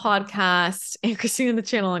Channel podcast, and Christina the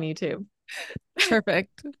Channel on YouTube.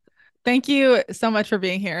 Perfect. Thank you so much for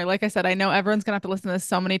being here. Like I said, I know everyone's gonna have to listen to this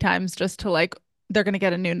so many times just to like they're gonna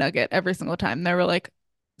get a new nugget every single time. There were like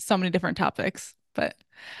so many different topics,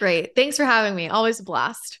 Great. Thanks for having me. Always a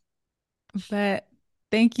blast. but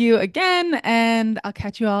thank you again, and I'll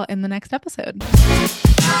catch you all in the next episode.